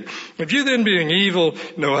 13. If you then, being evil,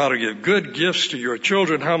 know how to give good gifts to your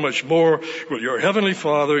children, how much more will your heavenly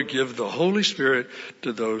Father give the Holy Spirit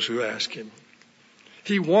to those who ask him?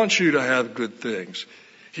 He wants you to have good things.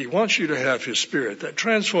 He wants you to have his Spirit, that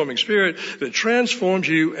transforming Spirit that transforms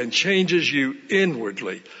you and changes you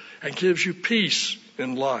inwardly and gives you peace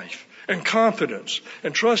in life and confidence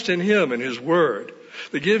and trust in him and his word,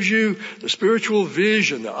 that gives you the spiritual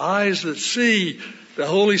vision, the eyes that see the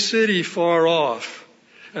holy city far off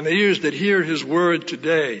and the ears that hear his word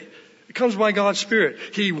today. It comes by God's Spirit.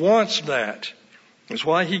 He wants that. That's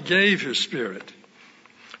why he gave his Spirit.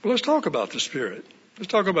 Well, let's talk about the Spirit.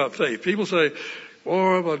 Let's talk about faith. People say,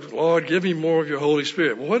 Lord, give me more of your Holy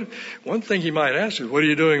Spirit. Well, one thing he might ask is, what are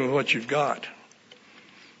you doing with what you've got?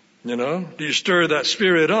 Do you stir that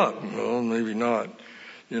Spirit up? Well, maybe not.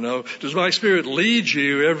 Does my Spirit lead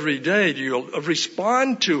you every day? Do you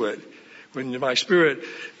respond to it? When my Spirit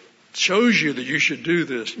shows you that you should do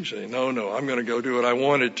this, you say, no, I'm going to go do what I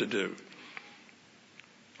wanted to do.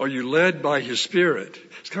 Are you led by his Spirit?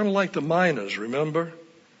 It's kind of like the minas, remember?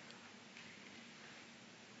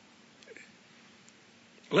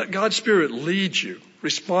 Let God's Spirit lead you.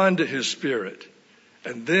 Respond to his Spirit.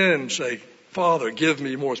 And then say, Father, give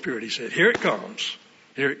me more Spirit. He said, here it comes.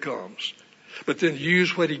 Here it comes. But then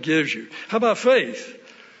use what he gives you. How about faith?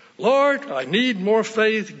 Lord, I need more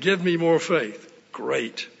faith. Give me more faith.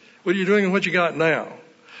 Great. What are you doing with what you got now?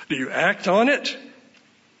 Do you act on it?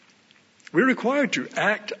 We're required to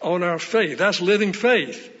act on our faith. That's living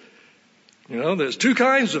faith. There's 2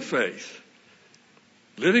 kinds of faith.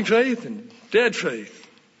 Living faith and dead faith.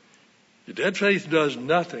 Your dead faith does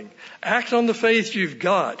nothing. Act on the faith you've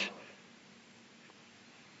got.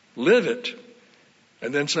 Live it.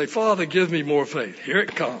 And then say, Father, give me more faith. Here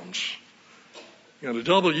it comes. To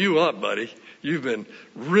double you up, buddy. You've been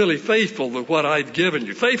really faithful with what I've given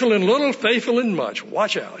you. Faithful in little, faithful in much.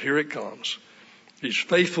 Watch out. Here it comes. He's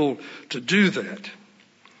faithful to do that.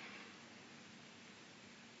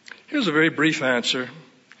 Here's a very brief answer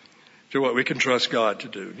to what we can trust God to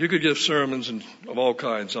do. You could give sermons of all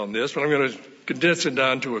kinds on this, but I'm going to condense it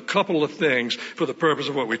down to a couple of things for the purpose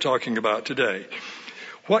of what we're talking about today.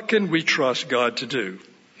 What can we trust God to do?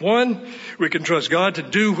 1, we can trust God to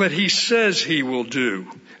do what he says he will do,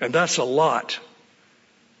 and that's a lot.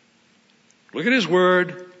 Look at his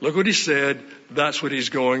word. Look what he said. That's what he's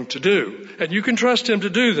going to do. And you can trust him to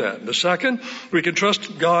do that. The second, we can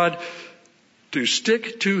trust God to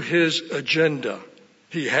stick to his agenda.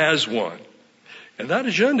 He has one. And that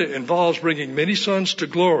agenda involves bringing many sons to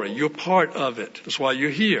glory. You're part of it. That's why you're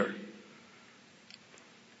here.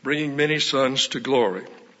 Bringing many sons to glory.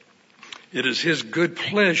 It is his good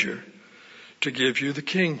pleasure to give you the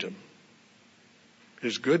kingdom.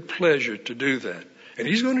 His good pleasure to do that. And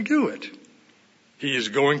he's going to do it. He is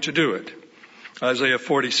going to do it. Isaiah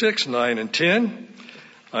 46, 9 and 10.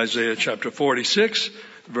 Isaiah chapter 46,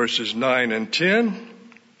 verses 9 and 10.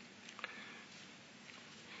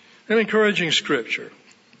 An encouraging scripture.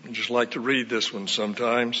 I just like to read this one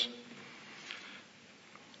sometimes.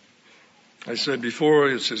 I said before,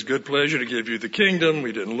 it's his good pleasure to give you the kingdom.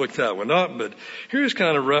 We didn't look that one up, but here's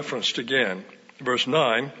kind of referenced again. Verse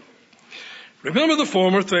 9. Remember the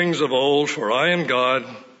former things of old, for I am God,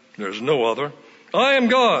 there's no other. I am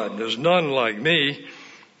God, there's none like me,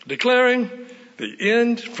 declaring the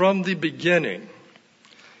end from the beginning,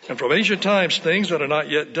 and from ancient times things that are not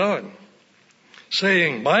yet done,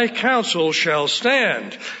 saying, my counsel shall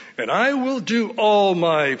stand, and I will do all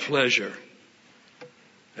my pleasure.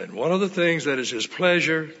 And one of the things that is his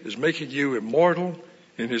pleasure is making you immortal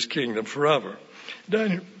in his kingdom forever.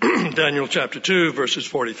 Daniel chapter 2, verses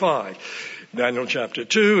 45. Daniel chapter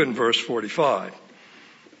 2 and verse 45.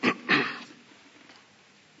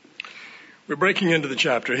 We're breaking into the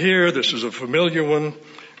chapter here. This is a familiar one.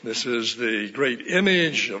 This is the great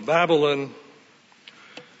image of Babylon.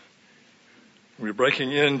 We're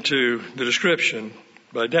breaking into the description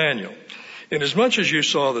by Daniel. Inasmuch as you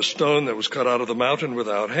saw the stone that was cut out of the mountain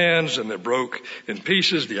without hands, and that broke in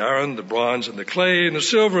pieces the iron, the bronze, and the clay, and the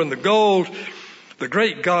silver, and the gold, the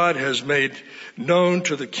great God has made known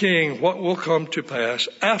to the king what will come to pass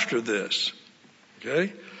after this.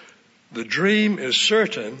 Okay? The dream is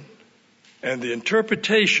certain, and the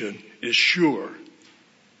interpretation is sure.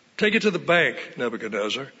 Take it to the bank,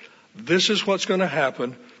 Nebuchadnezzar. This is what's going to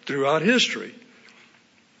happen throughout history.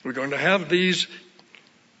 We're going to have these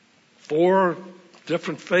 4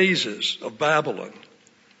 different phases of Babylon.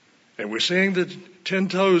 And we're seeing the 10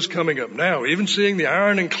 toes coming up now, even seeing the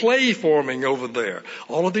iron and clay forming over there.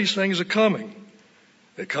 All of these things are coming.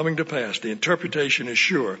 They're coming to pass. The interpretation is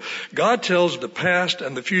sure. God tells the past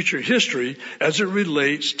and the future history as it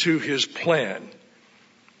relates to his plan.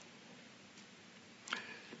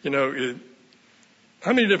 You know,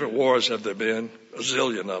 how many different wars have there been? A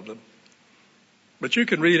zillion of them. But you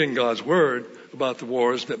can read in God's Word about the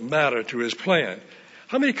wars that matter to his plan.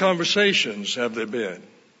 How many conversations have there been?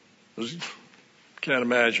 Can't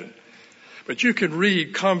imagine. But you can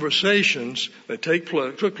read conversations that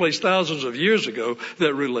took place thousands of years ago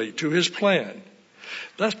that relate to his plan.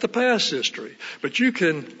 That's the past history. But you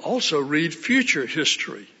can also read future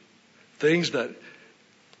history. Things that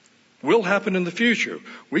will happen in the future.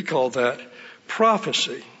 We call that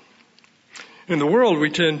prophecy. In the world,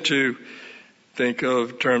 we tend to think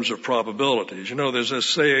of terms of probabilities. You know, there's this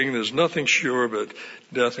saying, there's nothing sure but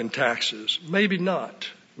death and taxes. Maybe not.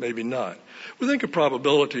 Maybe not. We think of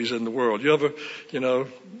probabilities in the world. You ever,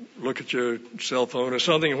 look at your cell phone or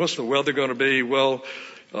something, and what's the weather going to be? Well,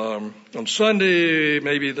 on Sunday,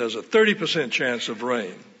 maybe there's a 30% chance of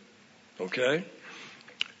rain. Okay?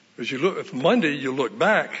 As you look, if Monday you look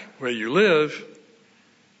back where you live,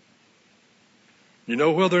 you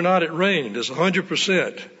know whether or not it rained. It's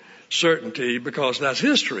 100% certainty because that's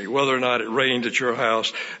history, whether or not it rained at your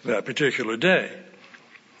house that particular day.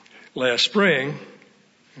 Last spring,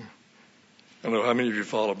 I don't know how many of you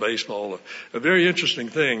follow baseball. A very interesting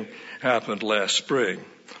thing happened last spring.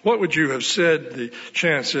 What would you have said the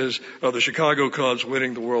chances of the Chicago Cubs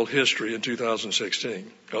winning the World History in 2016,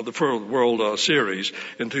 or the World Series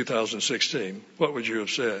in 2016? What would you have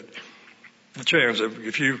said? The chance,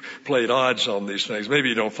 if you played odds on these things, maybe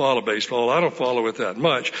you don't follow baseball. I don't follow it that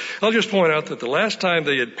much. I'll just point out that the last time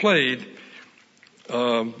they had played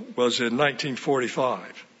was in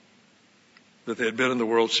 1945. That they had been in the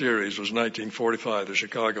World Series was 1945, the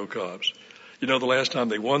Chicago Cubs. You know the last time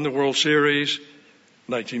they won the World Series?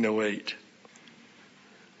 1908.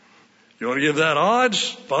 You want to give that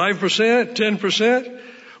odds? 5%? 10%?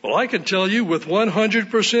 Well, I can tell you with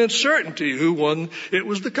 100% certainty who won. It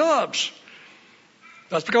was the Cubs.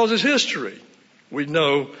 That's because it's history. We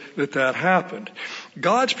know that happened.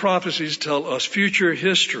 God's prophecies tell us future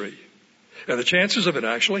history. And the chances of it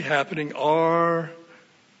actually happening are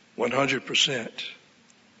 100%.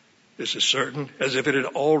 It's as certain as if it had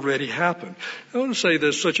already happened. I want to say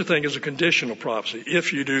there's such a thing as a conditional prophecy.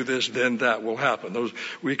 If you do this, then that will happen.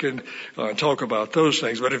 We can talk about those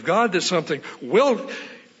things. But if God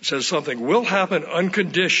says something will happen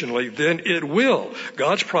unconditionally, then it will.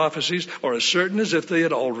 God's prophecies are as certain as if they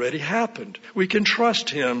had already happened. We can trust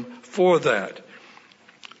him for that.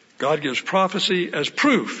 God gives prophecy as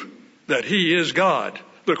proof that he is God,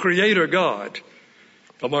 the Creator God,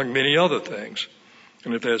 among many other things.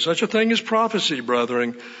 And if there's such a thing as prophecy,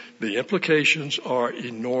 brethren, the implications are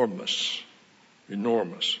enormous.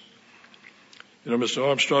 Enormous. You know, Mr.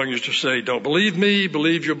 Armstrong used to say, don't believe me,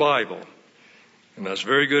 believe your Bible. And that's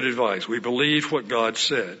very good advice. We believe what God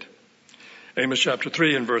said. Amos chapter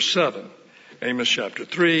 3 and verse 7. Amos chapter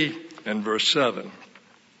 3 and verse 7.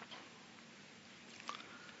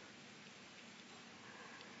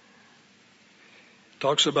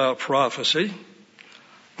 talks about prophecy.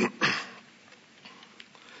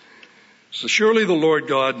 So surely the Lord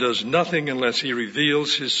God does nothing unless he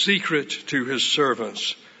reveals his secret to his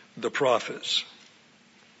servants, the prophets.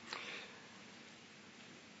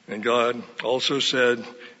 And God also said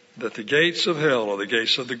that the gates of hell or the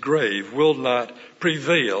gates of the grave will not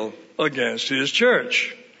prevail against his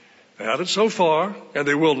church. They haven't so far, and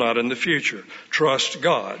they will not in the future. Trust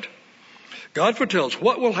God. God foretells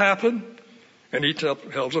what will happen, and he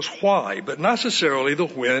tells us why, but not necessarily the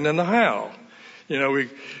when and the how. You know, we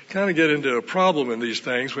kind of get into a problem in these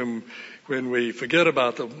things when we forget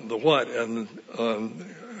about the what and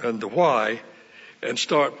the why and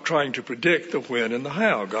start trying to predict the when and the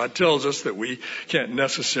how. God tells us that we can't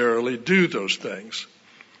necessarily do those things.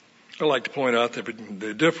 I like to point out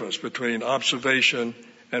the difference between observation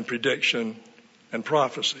and prediction and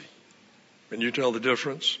prophecy. Can you tell the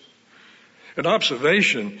difference? An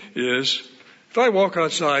observation is, if I walk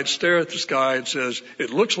outside, stare at the sky and says, it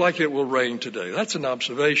looks like it will rain today, that's an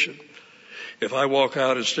observation. If I walk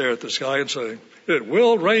out and stare at the sky and say, it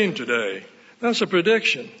will rain today, that's a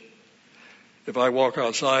prediction. If I walk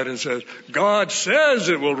outside and say, God says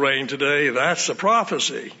it will rain today, that's a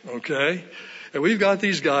prophecy, okay? And we've got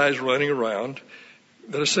these guys running around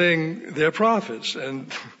that are saying they're prophets,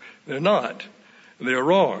 and they're not. They're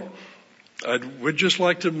wrong. I would just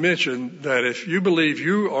like to mention that if you believe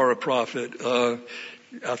you are a prophet,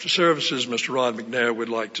 after services, Mr. Rod McNair would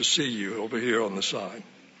like to see you over here on the side.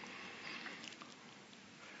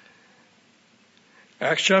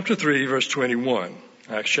 Acts chapter 3, verse 21.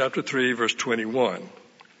 Acts chapter 3, verse 21.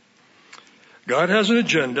 God has an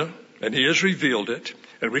agenda, and he has revealed it,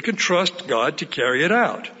 and we can trust God to carry it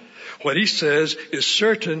out. What he says is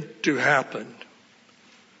certain to happen.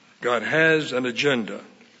 God has an agenda.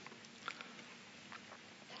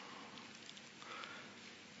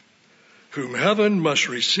 Whom heaven must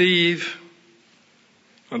receive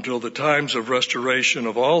until the times of restoration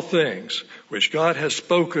of all things, which God has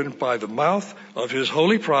spoken by the mouth of his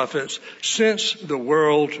holy prophets since the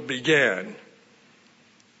world began.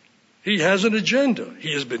 He has an agenda.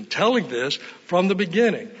 He has been telling this from the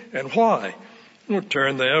beginning. And why? We'll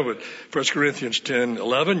turn there with 1 Corinthians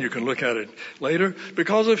 10:11. You can look at it later.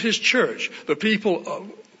 Because of his church, the people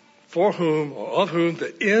for whom or of whom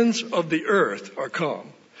the ends of the earth are come.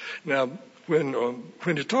 Now,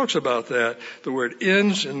 when it talks about that, the word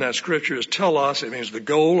ends in that scripture is telos. It means the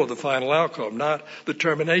goal or the final outcome, not the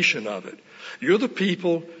termination of it. You're the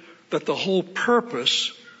people that the whole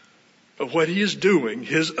purpose of what he is doing,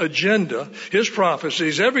 his agenda, his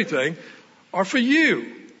prophecies, everything, are for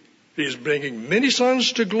you. He is bringing many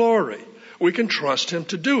sons to glory. We can trust him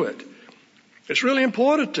to do it. It's really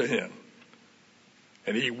important to him.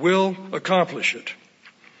 And he will accomplish it.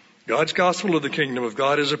 God's gospel of the kingdom of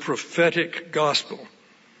God is a prophetic gospel.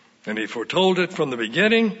 And he foretold it from the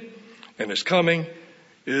beginning, and his coming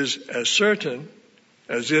is as certain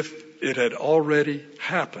as if it had already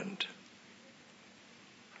happened.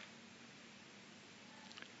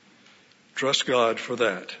 Trust God for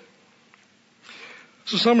that.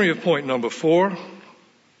 So, summary of point number 4.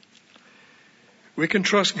 We can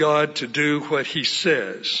trust God to do what he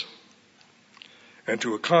says and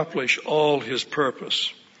to accomplish all his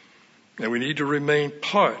purpose. And we need to remain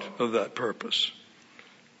part of that purpose.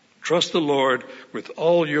 Trust the Lord with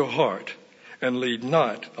all your heart and lead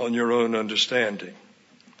not on your own understanding.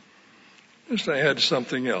 Let's add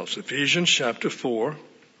something else. Ephesians chapter 4,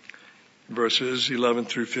 verses 11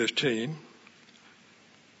 through 15.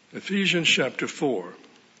 Ephesians chapter 4,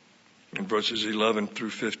 and verses 11 through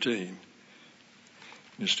 15.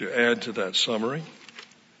 Just to add to that summary.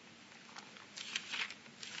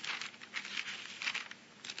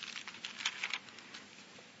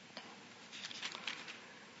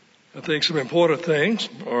 I think some important things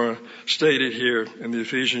are stated here in the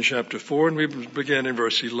Ephesians chapter 4, and we begin in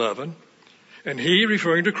verse 11. And he,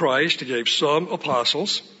 referring to Christ, gave some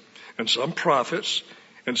apostles and some prophets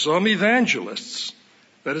and some evangelists.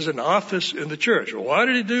 That is an office in the church. Well, why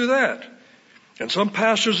did he do that? And some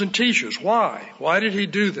pastors and teachers. Why? Why did he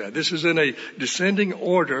do that? This is in a descending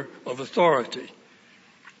order of authority.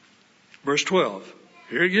 Verse 12.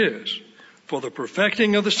 Here it is. For the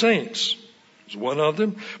perfecting of the saints is one of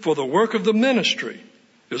them. For the work of the ministry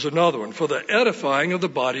is another one. For the edifying of the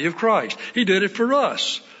body of Christ. He did it for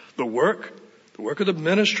us. The work of the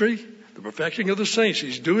ministry, the perfecting of the saints.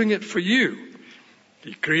 He's doing it for you.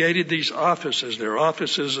 He created these offices. They're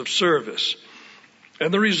offices of service.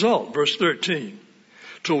 And the result, verse 13,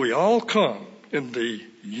 till we all come in the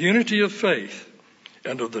unity of faith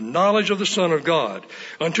and of the knowledge of the Son of God,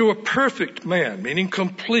 unto a perfect man, meaning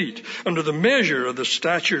complete, under the measure of the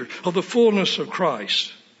stature of the fullness of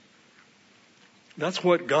Christ. That's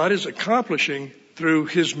what God is accomplishing through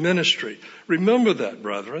his ministry. Remember that,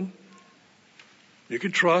 brethren. You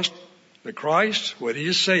can trust that Christ, what he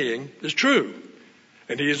is saying, is true.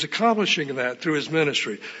 And he is accomplishing that through his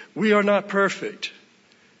ministry. We are not perfect.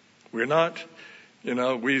 We're not,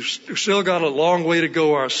 we've still got a long way to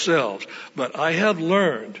go ourselves. But I have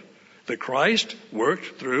learned that Christ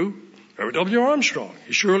worked through Herbert W. Armstrong.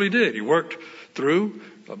 He surely did. He worked through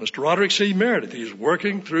Mr. Roderick C. Meredith. He's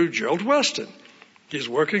working through Gerald Weston. He's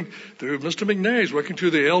working through Mr. McNair. He's working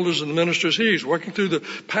through the elders and the ministers here. He's working through the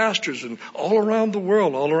pastors and all around the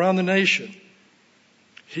world, all around the nation.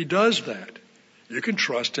 He does that. You can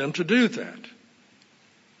trust him to do that.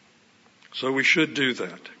 So we should do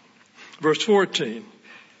that. Verse 14,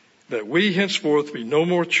 that we henceforth be no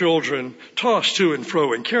more children, tossed to and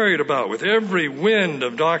fro and carried about with every wind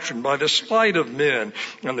of doctrine by the sleight of men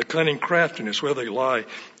and the cunning craftiness where they lie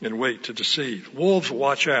in wait to deceive. Wolves,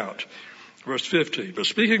 watch out. Verse 15, but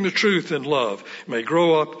speaking the truth in love may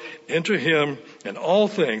grow up into him in all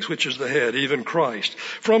things, which is the head, even Christ,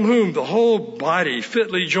 from whom the whole body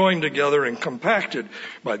fitly joined together and compacted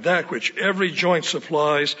by that which every joint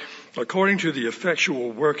supplies, according to the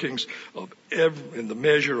effectual workings of in the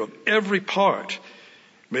measure of every part,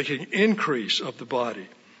 making increase of the body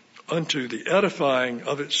unto the edifying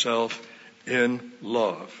of itself in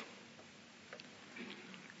love.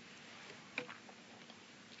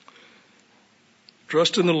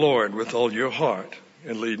 Trust in the Lord with all your heart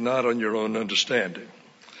and lean not on your own understanding.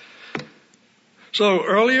 So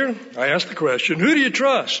earlier I asked the question, who do you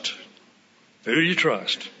trust? Who do you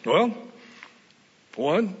trust? Well,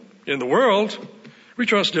 one, in the world, we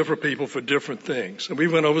trust different people for different things. And we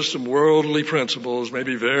went over some worldly principles,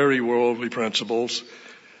 maybe very worldly principles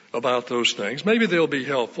about those things. Maybe they'll be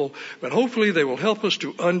helpful, but hopefully they will help us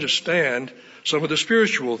to understand some of the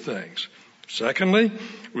spiritual things. Secondly,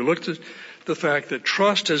 we looked at the fact that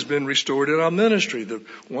trust has been restored in our ministry, the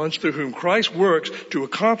ones through whom Christ works to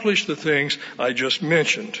accomplish the things I just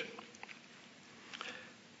mentioned.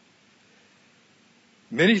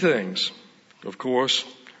 Many things, of course,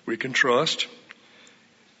 we can trust,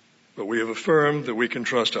 but we have affirmed that we can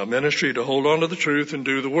trust our ministry to hold on to the truth and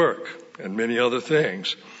do the work, and many other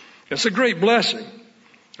things. It's a great blessing.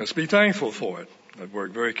 Let's be thankful for it. I've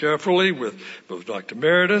worked very carefully with both Dr.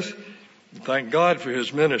 Meredith, and thank God for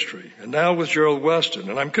his ministry, and now with Gerald Weston.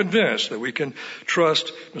 And I'm convinced that we can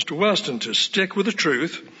trust Mr. Weston to stick with the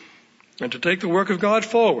truth and to take the work of God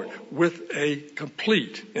forward with a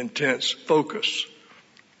complete, intense focus.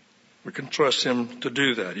 We can trust him to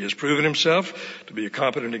do that. He has proven himself to be a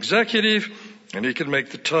competent executive, and he can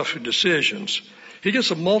make the tough decisions. He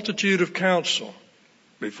gets a multitude of counsel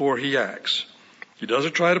before he acts. He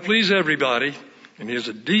doesn't try to please everybody, and he is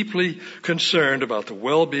deeply concerned about the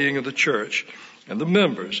well-being of the church and the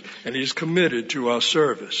members, and he's committed to our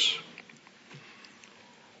service.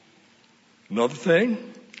 Another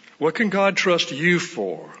thing, what can God trust you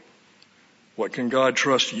for? What can God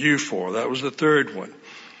trust you for? That was the third one.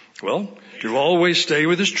 Well, to always stay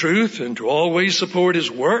with his truth and to always support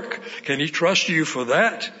his work. Can he trust you for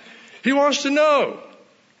that? He wants to know.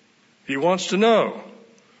 He wants to know.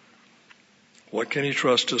 What can he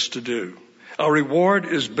trust us to do? Our reward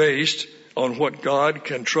is based on what God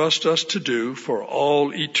can trust us to do for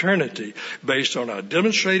all eternity, based on our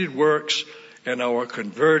demonstrated works and our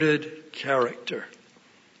converted character.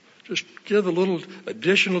 Just give a little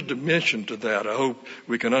additional dimension to that. I hope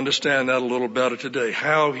we can understand that a little better today,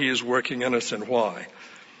 how he is working in us and why.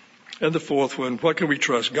 And the fourth one, what can we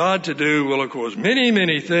trust God to do? Well, of course, many,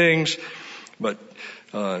 many things. But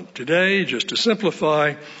today, just to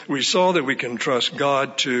simplify, we saw that we can trust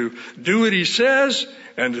God to do what he says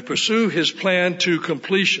and to pursue his plan to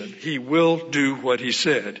completion. He will do what he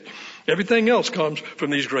said. Everything else comes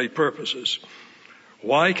from these great purposes.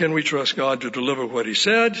 Why can we trust God to deliver what he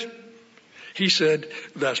said? He said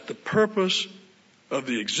that's the purpose of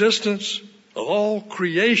the existence of all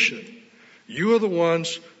creation. You are the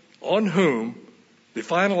ones on whom the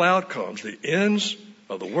final outcomes, the ends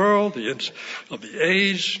of the world, the ends of the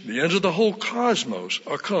age, the ends of the whole cosmos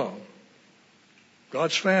are come.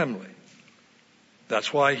 God's family.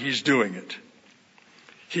 That's why he's doing it.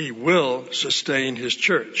 He will sustain his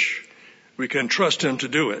church. We can trust him to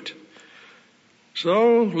do it.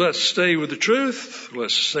 So let's stay with the truth,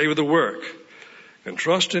 let's stay with the work, and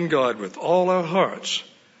trust in God with all our hearts,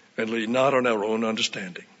 and lean not on our own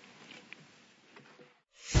understanding.